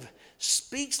live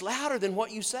speaks louder than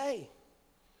what you say.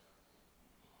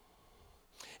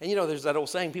 And there's that old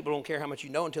saying, people don't care how much you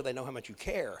know until they know how much you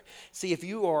care. See, if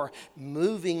you are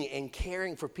moving and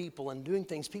caring for people and doing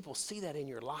things, people see that in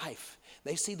your life.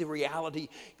 They see the reality.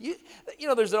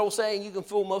 There's that old saying, you can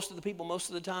fool most of the people most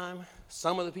of the time,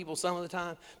 some of the people some of the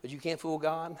time, but you can't fool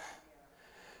God.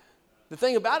 The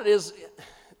thing about it is,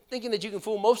 thinking that you can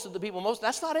fool most of the people,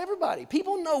 that's not everybody.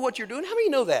 People know what you're doing. How many of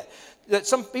you know that? That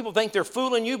some people think they're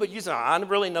fooling you, but you say, I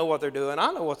really know what they're doing.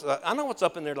 I know what's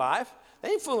up in their life. They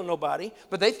ain't fooling nobody,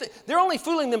 but they're only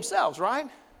fooling themselves, right?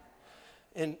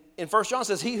 And in 1 John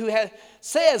says, he who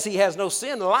says he has no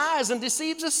sin lies and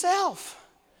deceives himself.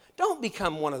 Don't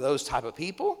become one of those type of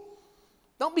people.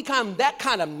 Don't become that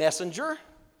kind of messenger.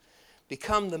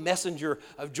 Become the messenger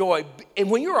of joy.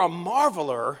 And when you're a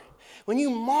marveler, when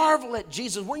you marvel at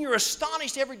Jesus, when you're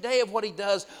astonished every day of what he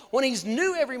does, when he's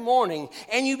new every morning,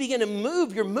 and you begin to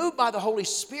move, you're moved by the Holy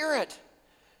Spirit,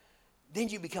 then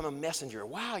you become a messenger.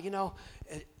 Wow,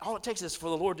 all it takes is for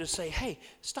the Lord to say, hey,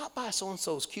 stop by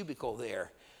so-and-so's cubicle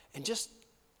there and just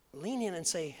lean in and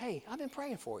say, hey, I've been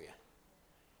praying for you.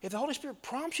 If the Holy Spirit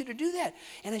prompts you to do that,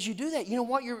 and as you do that, you know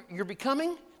what you're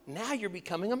becoming? Now you're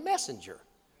becoming a messenger.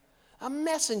 A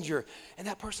messenger. And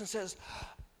that person says,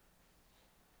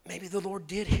 maybe the Lord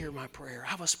did hear my prayer.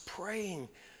 I was praying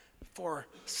for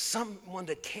someone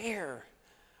to care.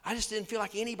 I just didn't feel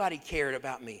like anybody cared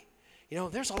about me.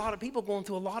 There's a lot of people going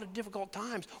through a lot of difficult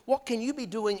times. What can you be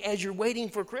doing as you're waiting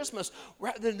for Christmas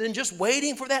rather than just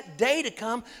waiting for that day to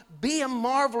come? Be a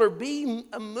marveler, be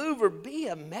a mover, be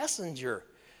a messenger.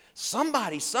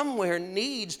 Somebody somewhere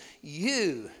needs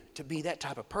you to be that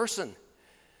type of person.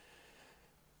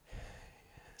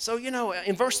 So,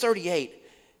 in verse 38,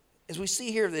 as we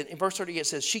see here that in verse 38 it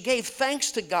says, she gave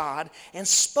thanks to God and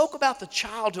spoke about the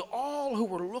child to all who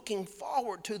were looking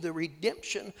forward to the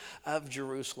redemption of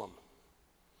Jerusalem.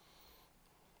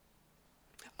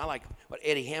 I like what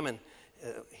Eddie Hammond,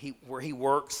 where he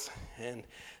works, and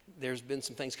there's been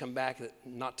some things come back that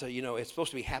it's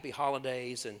supposed to be happy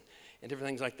holidays and different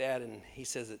things like that, and he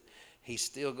says that he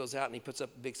still goes out and he puts up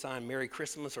a big sign, Merry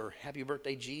Christmas or Happy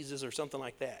Birthday Jesus or something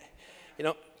like that.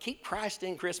 Keep Christ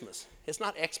in Christmas. It's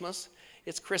not Xmas,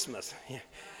 it's Christmas.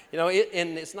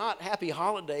 And it's not happy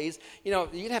holidays.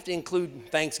 You'd have to include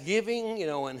Thanksgiving,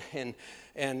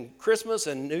 and Christmas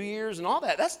and New Year's and all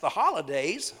that. That's the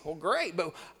holidays. Well, great,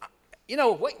 but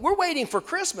we're waiting for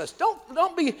Christmas. Don't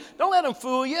let them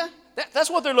fool you.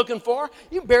 That's what they're looking for.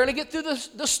 You barely get through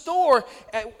the store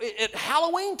at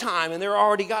Halloween time, and they're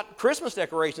already got Christmas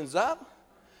decorations up.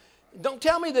 Don't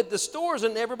tell me that the stores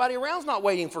and everybody around's not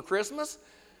waiting for Christmas.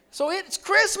 So it's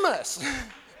Christmas,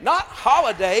 not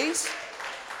holidays.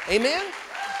 Amen?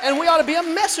 And we ought to be a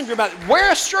messenger about it.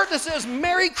 Wear a shirt that says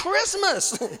Merry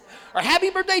Christmas or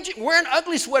Happy Birthday. Wear an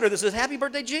ugly sweater that says Happy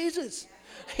Birthday Jesus.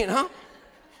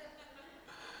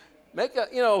 Make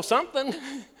something.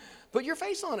 Put your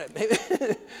face on it. Maybe.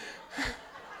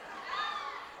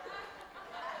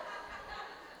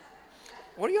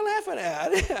 What are you laughing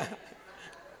at?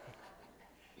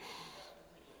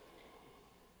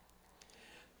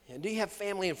 And do you have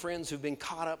family and friends who've been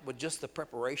caught up with just the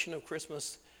preparation of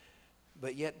Christmas,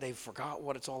 but yet they forgot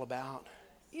what it's all about?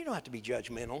 You don't have to be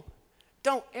judgmental.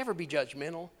 Don't ever be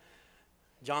judgmental.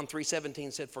 John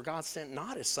 3:17 said, "For God sent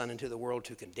not his Son into the world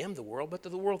to condemn the world, but that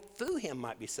the world through him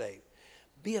might be saved."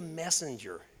 Be a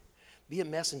messenger. Be a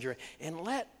messenger.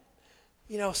 And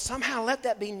somehow let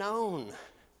that be known.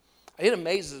 It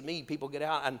amazes me, people get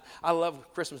out, and I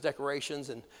love Christmas decorations,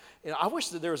 and I wish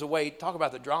that there was a way, talk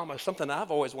about the drama, something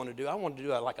I've always wanted to do. I wanted to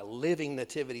do like a living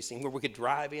nativity scene where we could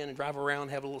drive in and drive around,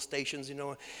 have little stations,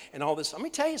 and all this. Let me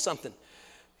tell you something.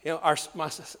 My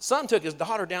son took his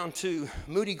daughter down to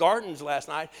Moody Gardens last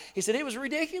night. He said, it was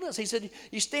ridiculous. He said,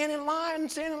 you stand in line. He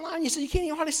said, you can't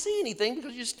even hardly see anything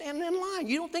because you're standing in line.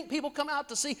 You don't think people come out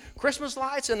to see Christmas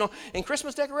lights and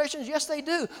Christmas decorations? Yes, they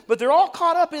do. But they're all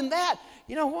caught up in that.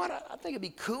 You know what? I think it'd be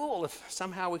cool if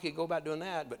somehow we could go about doing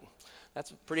that. But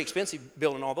that's pretty expensive,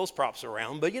 building all those props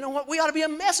around. But you know what? We ought to be a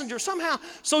messenger somehow.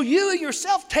 So you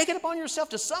yourself, take it upon yourself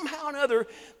to somehow or another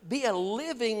be a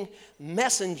living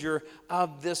messenger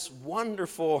of this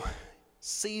wonderful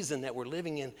season that we're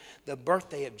living in, the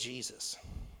birthday of Jesus.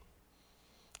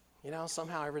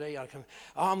 Somehow every day you ought to come,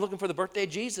 I'm looking for the birthday of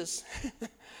Jesus.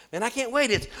 Man, I can't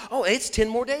wait. It's 10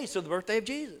 more days till the birthday of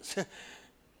Jesus.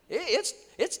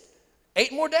 It's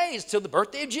 8 more days till the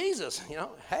birthday of Jesus.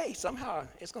 Hey, somehow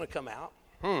it's going to come out.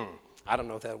 I don't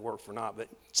know if that'll work or not, but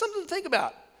something to think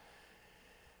about.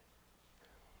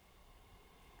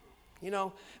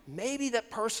 Maybe that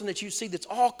person that you see that's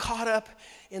all caught up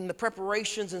in the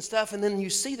preparations and stuff, and then you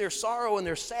see their sorrow and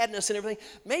their sadness and everything,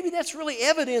 maybe that's really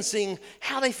evidencing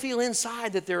how they feel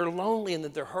inside, that they're lonely and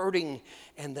that they're hurting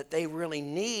and that they really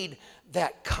need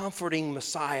that comforting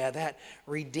Messiah, that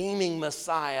redeeming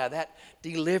Messiah, that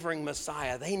delivering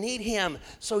Messiah. They need him,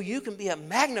 so you can be a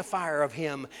magnifier of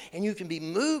him and you can be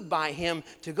moved by him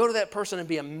to go to that person and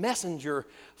be a messenger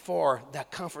for the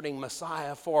comforting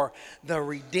Messiah, for the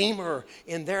Redeemer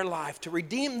in their life, to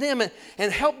redeem them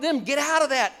and help them get out of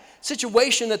that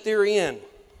situation that they're in.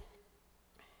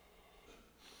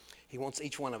 He wants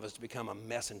each one of us to become a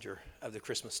messenger of the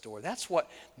Christmas story. That's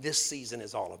what this season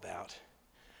is all about.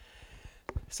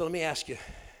 So let me ask you,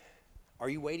 are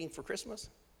you waiting for Christmas?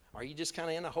 Are you just kind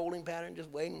of in a holding pattern,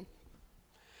 just waiting?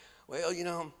 Well,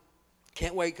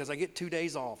 can't wait because I get 2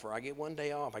 days off, or I get 1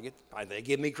 day off. They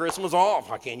give me Christmas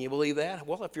off. Can you believe that?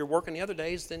 Well, if you're working the other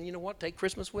days, then you know what? Take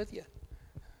Christmas with you.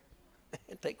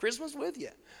 Take Christmas with you.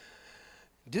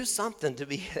 Do something to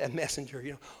be a messenger.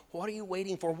 What are you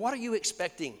waiting for? What are you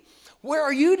expecting? Where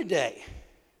are you today?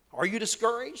 Are you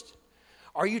discouraged?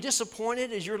 Are you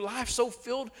disappointed? Is your life so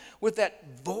filled with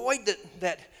that void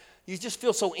that you just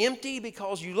feel so empty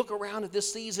because you look around at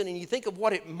this season and you think of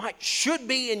what it should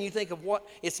be, and you think of what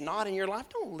it's not in your life?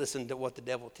 Don't listen to what the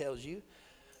devil tells you.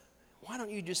 Why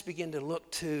don't you just begin to look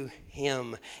to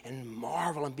him and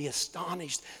marvel and be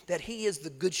astonished that he is the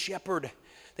good shepherd,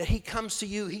 that he comes to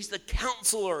you. He's the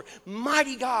counselor,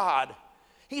 mighty God.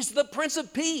 He's the Prince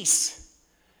of Peace.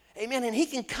 Amen. And he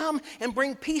can come and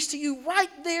bring peace to you right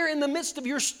there in the midst of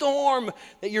your storm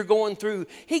that you're going through.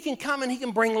 He can come and he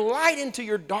can bring light into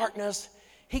your darkness.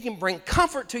 He can bring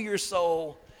comfort to your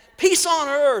soul. Peace on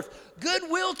earth,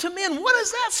 goodwill to men. What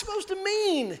is that supposed to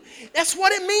mean? That's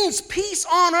what it means, peace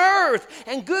on earth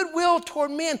and goodwill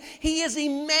toward men. He is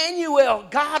Emmanuel,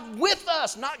 God with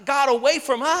us, not God away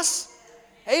from us.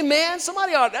 Amen.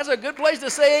 That's a good place to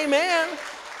say amen.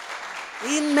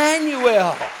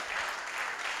 Emmanuel.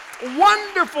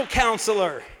 Wonderful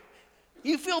Counselor.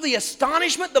 You feel the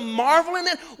astonishment, the marvel in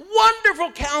that?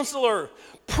 Wonderful Counselor,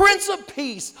 Prince of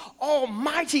Peace,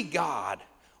 Almighty God.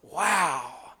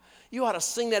 Wow. You ought to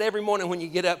sing that every morning when you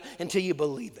get up until you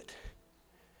believe it.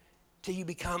 Till you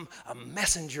become a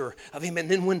messenger of him.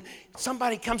 And then when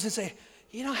somebody comes and say,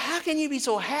 how can you be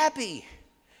so happy?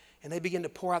 And they begin to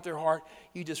pour out their heart,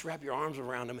 you just wrap your arms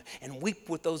around them and weep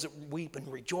with those that weep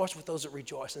and rejoice with those that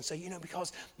rejoice, and say,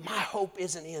 because my hope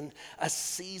isn't in a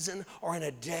season or in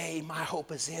a day. My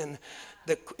hope is in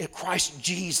Christ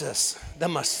Jesus, the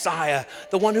Messiah,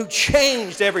 the one who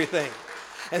changed everything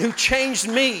and who changed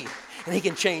me. And he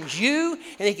can change you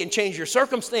and he can change your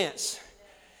circumstance.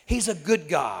 He's a good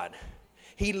God.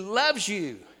 He loves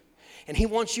you. And he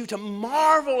wants you to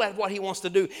marvel at what he wants to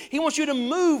do. He wants you to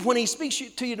move when he speaks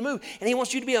to you to move. And he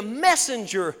wants you to be a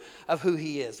messenger of who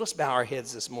he is. Let's bow our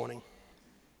heads this morning.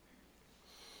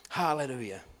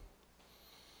 Hallelujah.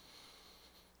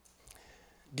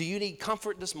 Do you need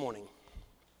comfort this morning?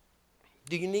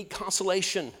 Do you need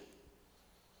consolation?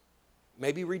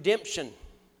 Maybe redemption,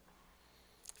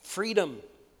 freedom.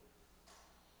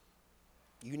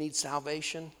 You need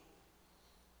salvation,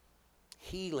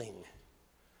 healing,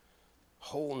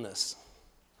 wholeness,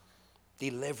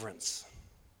 deliverance.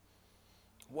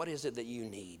 What is it that you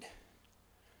need?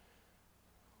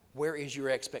 where is your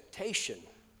expectation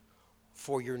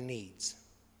for your needs?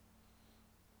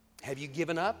 Have you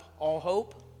given up all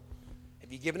hope?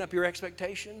 Have you given up your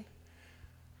expectation?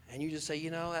 And you just say,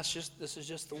 this is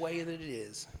just the way that it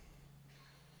is.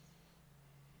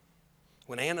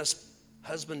 When Anna's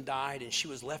husband died and she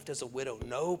was left as a widow,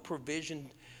 no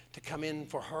provision to come in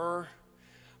for her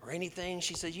or anything,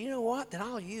 she said, you know what? Then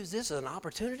I'll use this as an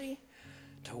opportunity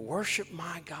to worship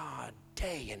my God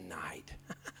day and night.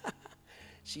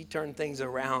 She turned things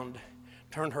around,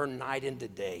 turned her night into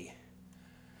day.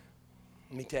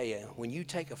 Let me tell you, when you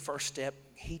take a first step,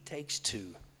 he takes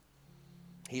two.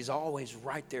 He's always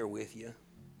right there with you.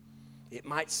 It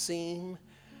might seem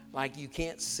like you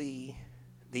can't see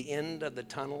the end of the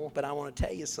tunnel, but I want to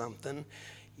tell you something.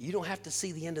 You don't have to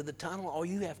see the end of the tunnel. All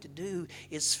you have to do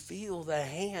is feel the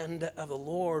hand of the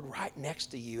Lord right next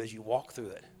to you as you walk through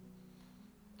it.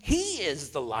 He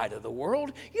is the light of the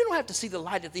world. You don't have to see the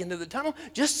light at the end of the tunnel.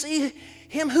 Just see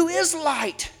him who is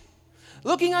light.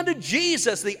 Looking unto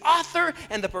Jesus, the author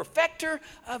and the perfecter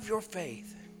of your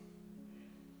faith,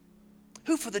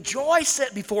 who for the joy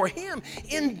set before him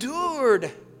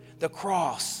endured the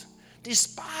cross,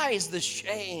 despised the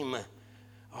shame.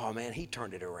 Oh man, he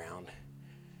turned it around.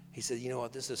 He said, you know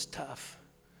what, this is tough.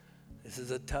 This is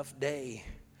a tough day,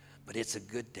 but it's a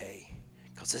good day,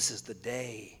 because this is the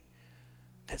day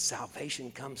that salvation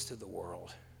comes to the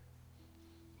world.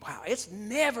 Wow, it's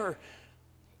never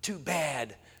too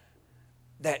bad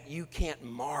that you can't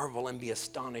marvel and be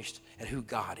astonished at who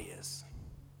God is.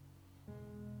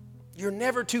 You're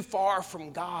never too far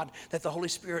from God that the Holy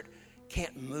Spirit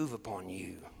can't move upon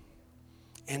you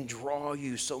and draw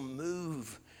you. So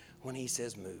move when he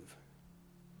says move.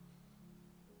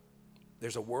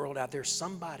 There's a world out there.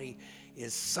 Somebody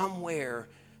is somewhere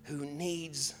who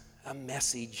needs a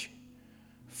message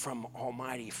from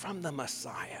Almighty, from the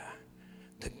Messiah,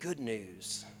 the good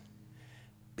news.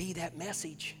 Be that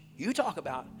message. You talk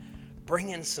about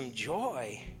bringing some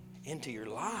joy into your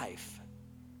life.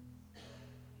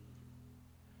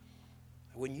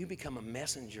 When you become a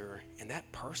messenger and that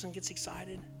person gets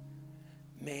excited,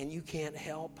 man, you can't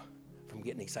help from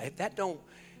getting excited. If that don't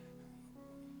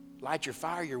light your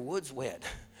fire, your wood's wet.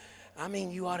 I mean,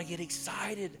 you ought to get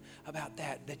excited about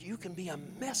that you can be a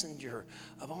messenger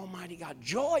of Almighty God.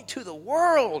 Joy to the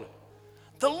world.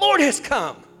 The Lord has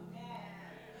come.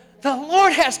 The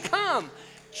Lord has come.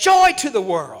 Joy to the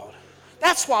world.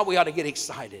 That's why we ought to get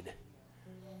excited.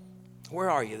 Where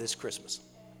are you this Christmas?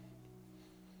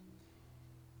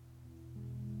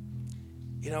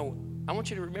 I want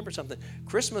you to remember something.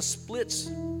 Christmas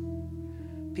splits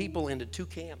people into two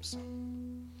camps.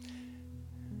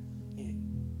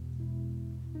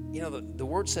 The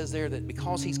word says there that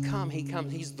because he's come,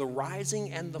 he's the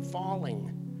rising and the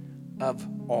falling of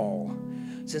all.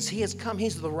 Since he has come,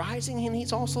 he's the rising and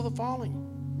he's also the falling.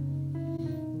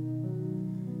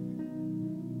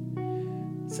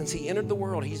 Since he entered the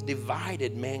world, he's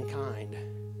divided mankind.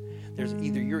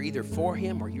 You're either for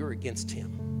him or you're against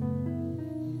him.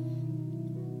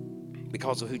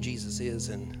 Because of who Jesus is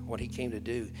and what he came to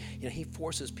do. He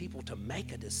forces people to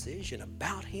make a decision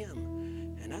about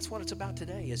him. And that's what it's about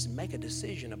today, is make a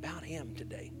decision about him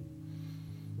today.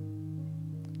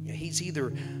 He's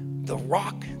either the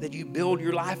rock that you build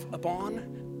your life upon,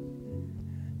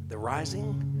 the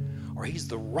rising, or he's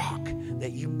the rock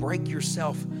that you break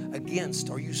yourself against,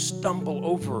 or you stumble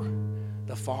over,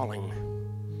 the falling.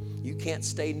 You can't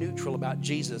stay neutral about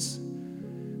Jesus.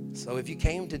 So if you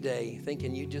came today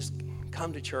thinking you just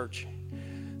come to church,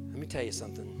 let me tell you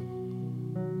something.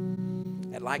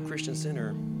 At Light Christian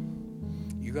Center,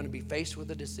 you're going to be faced with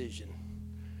a decision,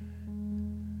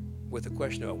 with the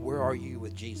question of where are you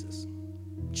with Jesus?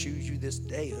 Choose you this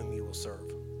day whom you will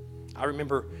serve. I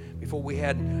remember before we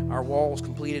had our walls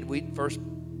completed, we first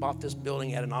bought this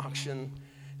building at an auction,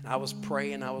 and I was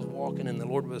praying, I was walking, and the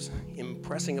Lord was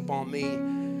impressing upon me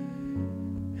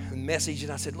a message,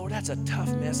 and I said, Lord, that's a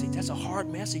tough message. That's a hard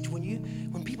message.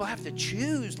 When people have to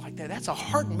choose like that, that's a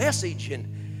hard message,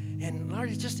 and Lord,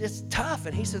 it's tough.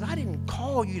 And he said, I didn't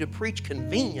call you to preach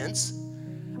convenience.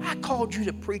 I called you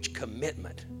to preach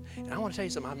commitment. And I want to tell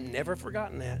you something, I've never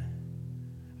forgotten that.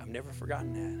 I've never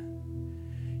forgotten that.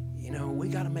 We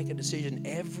got to make a decision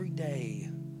every day.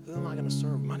 Who am I going to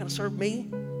serve? Am I going to serve me?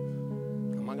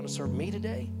 Am I going to serve me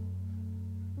today?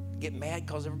 Get mad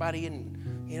because everybody isn't,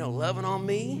 loving on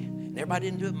me, and everybody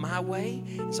didn't do it my way.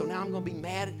 And so now I'm going to be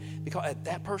mad because at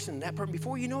that person,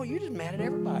 before you know it, you're just mad at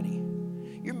everybody.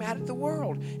 You're mad at the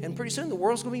world. And pretty soon the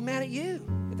world's going to be mad at you,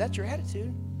 if that's your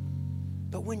attitude.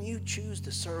 But when you choose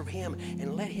to serve him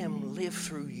and let him live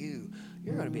through you,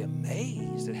 you're going to be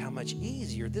amazed at how much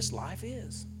easier this life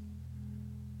is.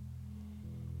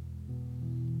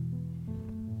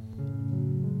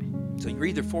 So you're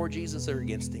either for Jesus or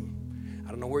against him.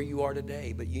 I don't know where you are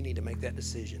today, but you need to make that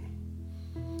decision.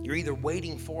 You're either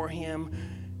waiting for him,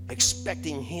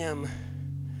 expecting him,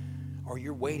 or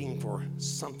you're waiting for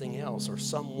something else or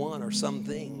someone or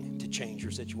something to change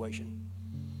your situation.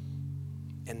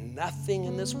 And nothing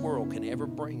in this world can ever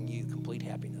bring you complete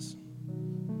happiness.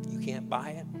 You can't buy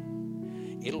it.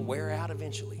 It'll wear out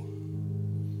eventually.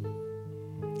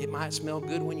 It might smell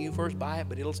good when you first buy it,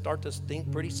 but it'll start to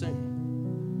stink pretty soon.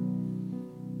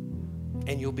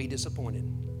 And you'll be disappointed.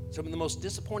 Some of the most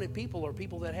disappointed people are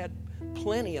people that had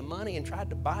plenty of money and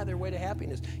tried to buy their way to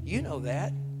happiness. You know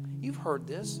that. You've heard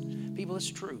this. People, it's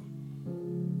true.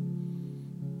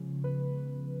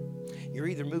 You're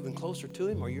either moving closer to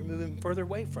him or you're moving further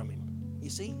away from him. You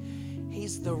see,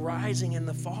 he's the rising and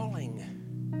the falling.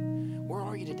 Where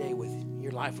are you today with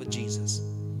your life with Jesus?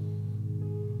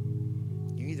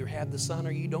 You either have the Son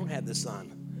or you don't have the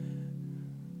Son.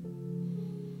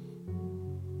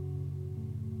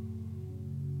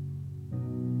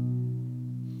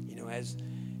 You know, as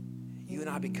you and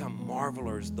I become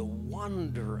marvelers, the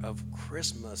wonder of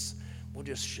Christmas will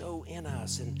just show in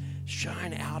us and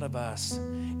shine out of us,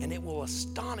 and it will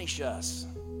astonish us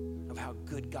of how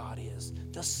good God is.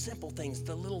 The simple things,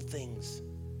 the little things.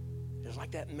 Just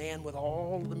like that man with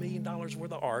all the $1 million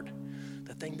worth of art,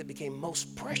 the thing that became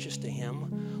most precious to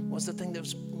him was the thing that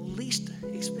was least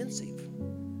expensive.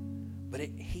 But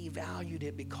he valued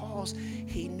it because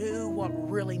he knew what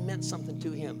really meant something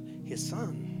to him, his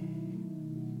son.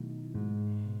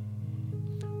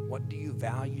 What do you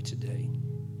value today?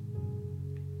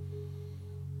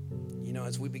 You know,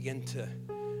 as we begin to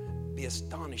be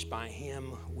astonished by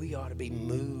him, we ought to be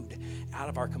moved out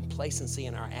of our complacency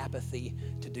and our apathy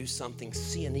to do something,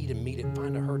 see a need and meet it,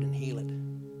 find a hurt and heal it.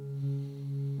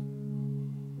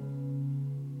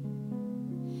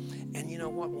 And you know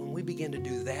what? When we begin to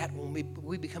do that, when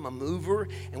we become a mover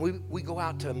and we go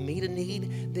out to meet a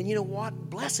need, then you know what?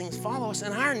 Blessings follow us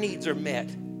and our needs are met.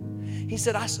 He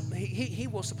said, he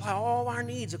will supply all our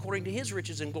needs according to his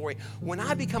riches and glory. When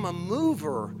I become a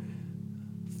mover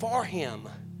for him,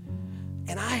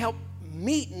 and I help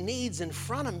meet needs in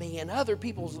front of me and other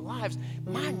people's lives,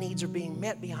 my needs are being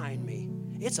met behind me.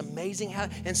 It's amazing how,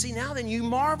 and see now then you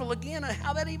marvel again at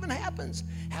how that even happens,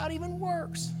 how it even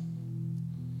works.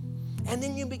 And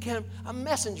then you become a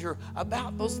messenger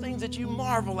about those things that you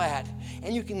marvel at,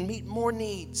 and you can meet more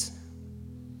needs.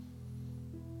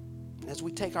 As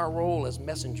we take our role as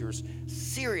messengers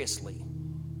seriously,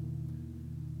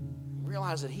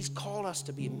 realize that he's called us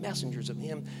to be messengers of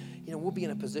him, you know, we'll be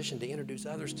in a position to introduce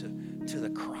others to the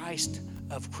Christ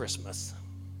of Christmas.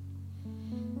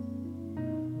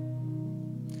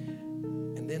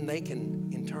 And then they can,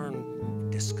 in turn,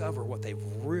 discover what they've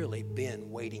really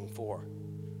been waiting for.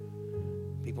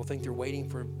 People think they're waiting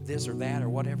for this or that or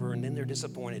whatever, and then they're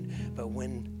disappointed. But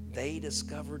when they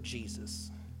discover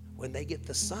Jesus, when they get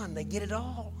the Son, they get it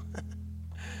all.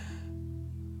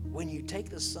 When you take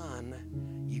the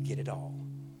Son, you get it all.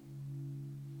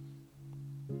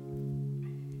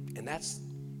 And that's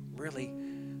really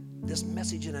this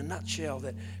message in a nutshell,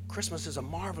 that Christmas is a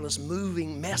marvelous,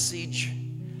 moving message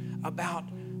about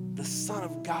the Son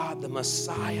of God, the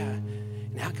Messiah.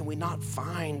 And how can we not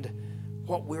find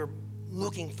what we're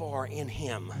looking for in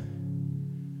him?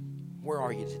 Where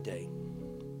are you today?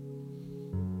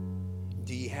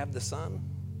 Do you have the Son,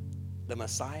 the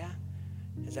Messiah?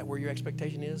 Is that where your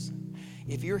expectation is?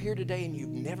 If you're here today and you've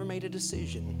never made a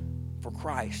decision for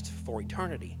Christ for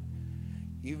eternity,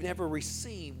 you've never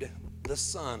received the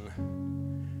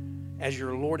Son as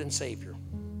your Lord and Savior,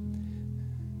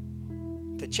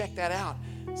 to check that out,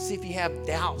 see if you have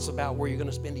doubts about where you're going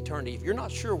to spend eternity. If you're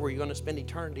not sure where you're going to spend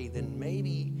eternity, then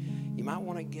maybe you might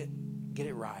want to get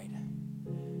it right.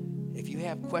 If you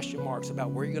have question marks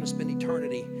about where you're going to spend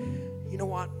eternity, you know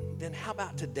what? Then how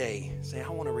about today? Say, I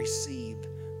want to receive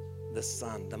the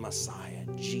Son, the Messiah,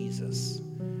 Jesus,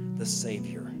 the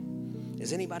Savior.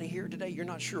 Is anybody here today? You're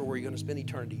not sure where you're going to spend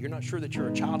eternity. You're not sure that you're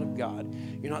a child of God.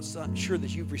 You're not sure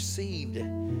that you've received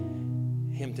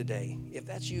him today. If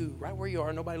that's you, right where you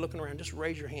are, nobody looking around, just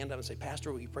raise your hand up and say,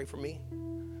 Pastor, will you pray for me?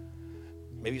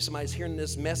 Maybe somebody's hearing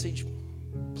this message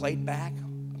played back,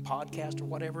 a podcast or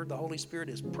whatever. The Holy Spirit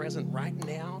is present right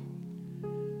now.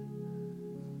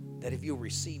 That if you'll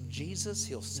receive Jesus,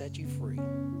 he'll set you free.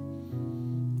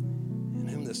 And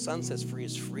whom the Son sets free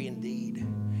is free indeed.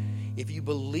 If you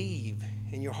believe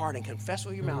in your heart and confess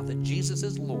with your mouth that Jesus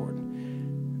is Lord,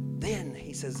 then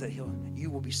he says that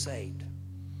you will be saved.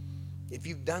 If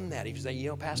you've done that, if you say, you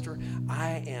know, Pastor,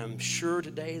 I am sure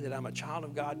today that I'm a child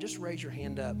of God, just raise your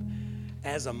hand up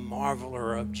as a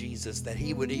marveler of Jesus, that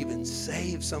he would even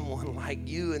save someone like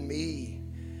you and me.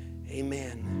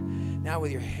 Amen. Now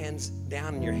with your hands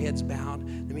down and your heads bowed,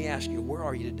 let me ask you, where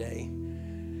are you today?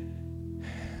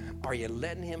 Are you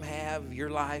letting him have your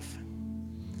life?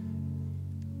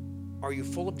 Are you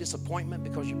full of disappointment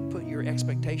because you put your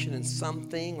expectation in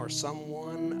something or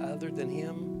someone other than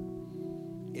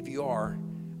him? If you are,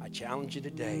 I challenge you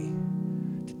today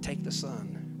to take the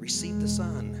Son, receive the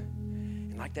Son.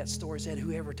 And like that story said,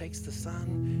 whoever takes the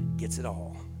Son gets it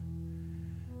all.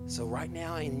 So right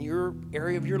now in your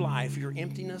area of your life, your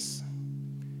emptiness,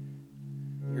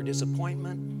 your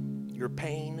disappointment, your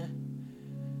pain,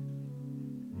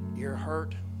 your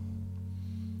hurt,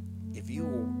 if you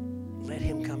will let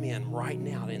him come in right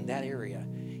now in that area,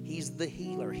 he's the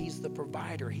healer, he's the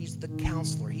provider, he's the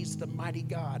counselor, he's the mighty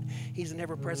God, he's an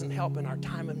ever-present help in our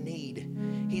time of need.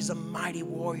 He's a mighty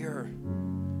warrior.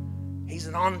 He's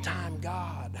an on-time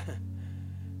God.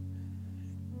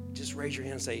 Just raise your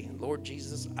hand and say, Lord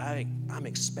Jesus, I'm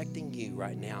expecting you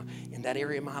right now in that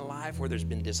area of my life where there's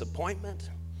been disappointment,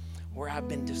 where I've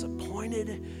been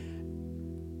disappointed,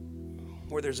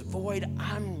 where there's a void.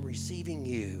 I'm receiving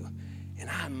you, and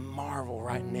I marvel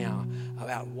right now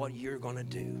about what you're going to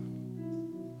do.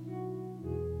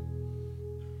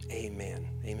 Amen.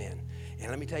 Amen. And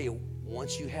let me tell you,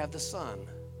 once you have the Son,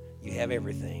 you have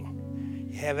everything.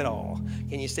 You have it all.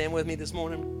 Can you stand with me this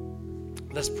morning?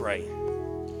 Let's pray.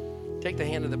 Take the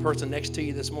hand of the person next to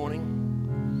you this morning.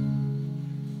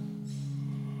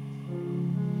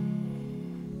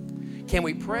 Can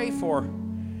we pray for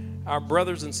our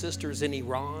brothers and sisters in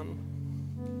Iran?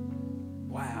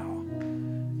 Wow.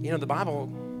 You know, the Bible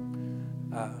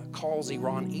calls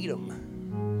Iran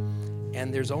Edom.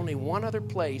 And there's only one other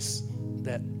place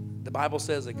that the Bible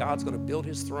says that God's going to build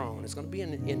his throne. It's going to be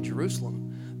in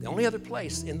Jerusalem. The only other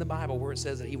place in the Bible where it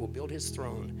says that he will build his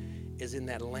throne is in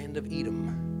that land of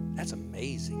Edom. That's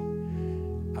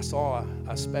amazing. I saw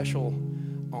a special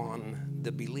on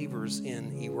the believers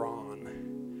in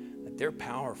Iran, that they're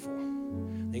powerful.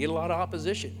 They get a lot of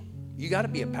opposition. You got to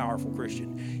be a powerful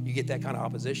Christian. You get that kind of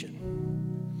opposition.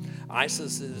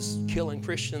 ISIS is killing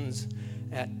Christians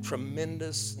at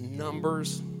tremendous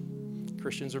numbers.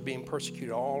 Christians are being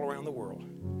persecuted all around the world.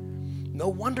 No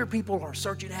wonder people are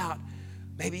searching out,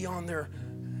 maybe on their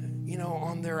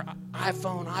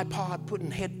iPhone, iPod,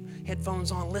 putting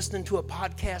headphones on, listening to a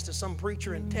podcast of some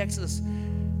preacher in Texas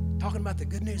talking about the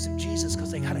good news of Jesus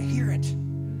because they got to hear it.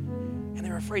 And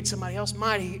they're afraid somebody else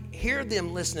might hear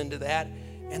them listening to that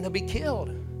and they'll be killed.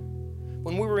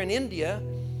 When we were in India,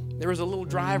 there was a little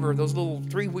driver, those little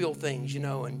three-wheel things, and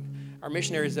our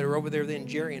missionaries that are over there then,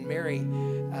 Jerry and Mary,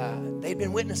 they'd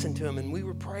been witnessing to him, and we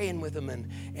were praying with him,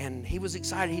 and he was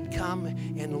excited he'd come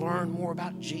and learn more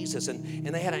about Jesus. And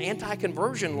they had an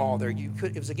anti-conversion law there.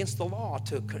 It was against the law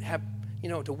to have,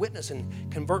 to witness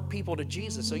and convert people to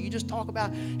Jesus. So you just talk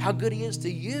about how good he is to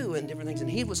you and different things.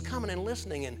 And he was coming and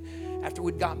listening. And after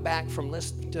we'd got back from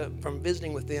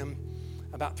visiting with them,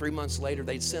 about 3 months later,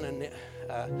 they'd sent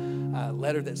a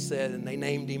letter that said, and they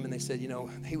named him, and they said,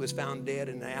 he was found dead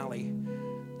in the alley.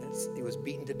 He was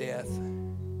beaten to death,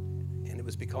 and it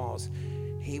was because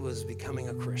he was becoming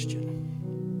a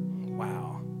Christian.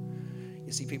 Wow.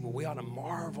 You see, people, we ought to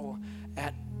marvel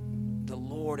at the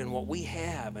Lord and what we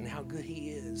have and how good he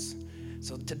is.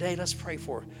 So today, let's pray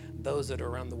for those that are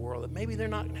around the world that maybe they're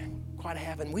not quite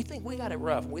having. We think we got it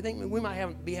rough. We think we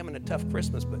might be having a tough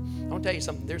Christmas, but I'll tell you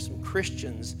something. There's some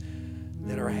Christians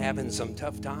that are having some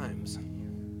tough times.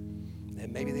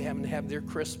 And maybe they haven't have their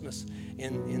Christmas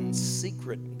in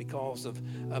secret because of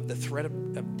the threat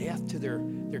of death to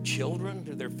their children,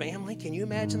 to their family. Can you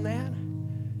imagine that?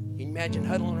 Can you imagine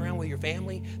huddling around with your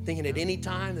family, thinking at any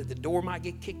time that the door might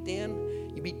get kicked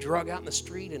in, you'd be drug out in the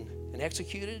street and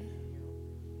executed?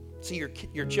 See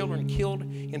your children killed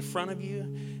in front of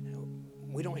you?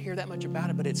 We don't hear that much about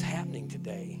it, but it's happening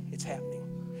today. It's happening.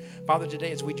 Father,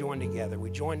 today as we join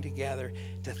together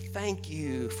to thank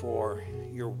you for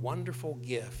your wonderful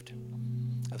gift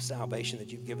of salvation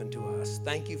that you've given to us.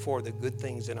 Thank you for the good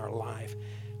things in our life.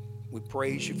 We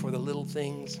praise you for the little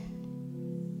things.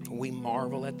 We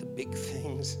marvel at the big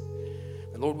things.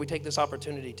 And Lord, we take this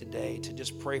opportunity today to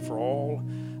just pray for all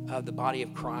of the body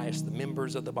of Christ, the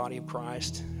members of the body of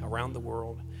Christ around the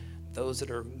world, those that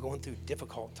are going through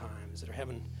difficult times, that are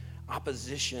having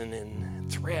opposition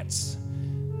and threats,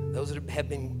 those that have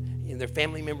been, their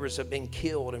family members have been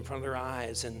killed in front of their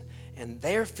eyes, and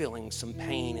they're feeling some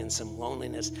pain and some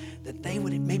loneliness, that they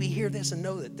would maybe hear this and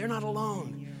know that they're not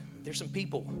alone. There's some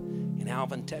people in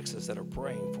Alvin, Texas that are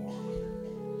praying for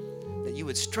them, that you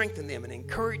would strengthen them and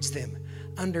encourage them,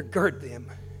 undergird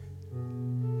them,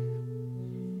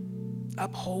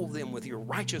 uphold them with your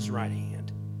righteous right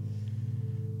hand.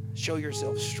 Show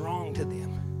yourself strong to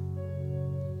them.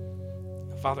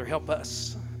 Father, help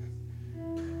us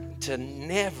to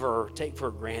never take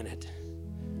for granted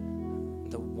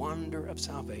the wonder of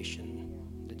salvation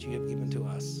that you have given to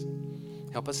us.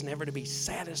 Help us never to be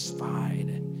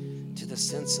satisfied to the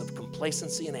sense of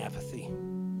complacency and apathy,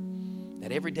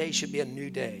 that every day should be a new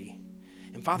day.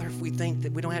 And Father, if we think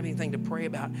that we don't have anything to pray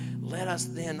about, let us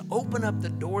then open up the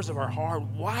doors of our heart,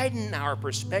 widen our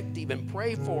perspective, and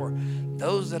pray for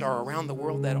those that are around the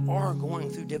world that are going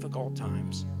through difficult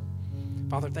times.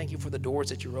 Father, thank you for the doors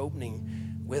that you're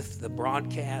opening with the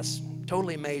broadcast.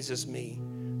 Totally amazes me.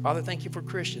 Father, thank you for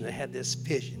Christian that had this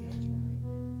vision.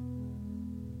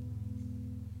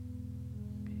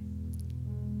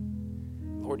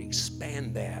 Lord,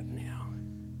 expand that now.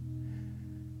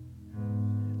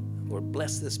 Lord,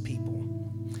 bless this people.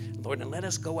 Lord, and let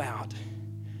us go out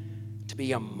to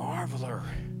be a marveler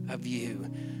of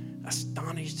you,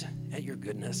 astonished at your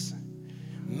goodness,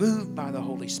 moved by the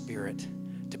Holy Spirit,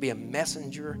 to be a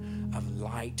messenger of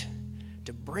light,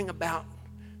 to bring about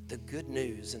the good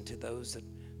news into those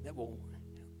that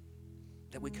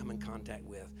we come in contact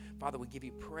with. Father, we give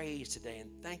you praise today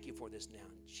and thank you for this now.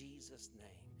 In Jesus' name,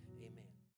 amen.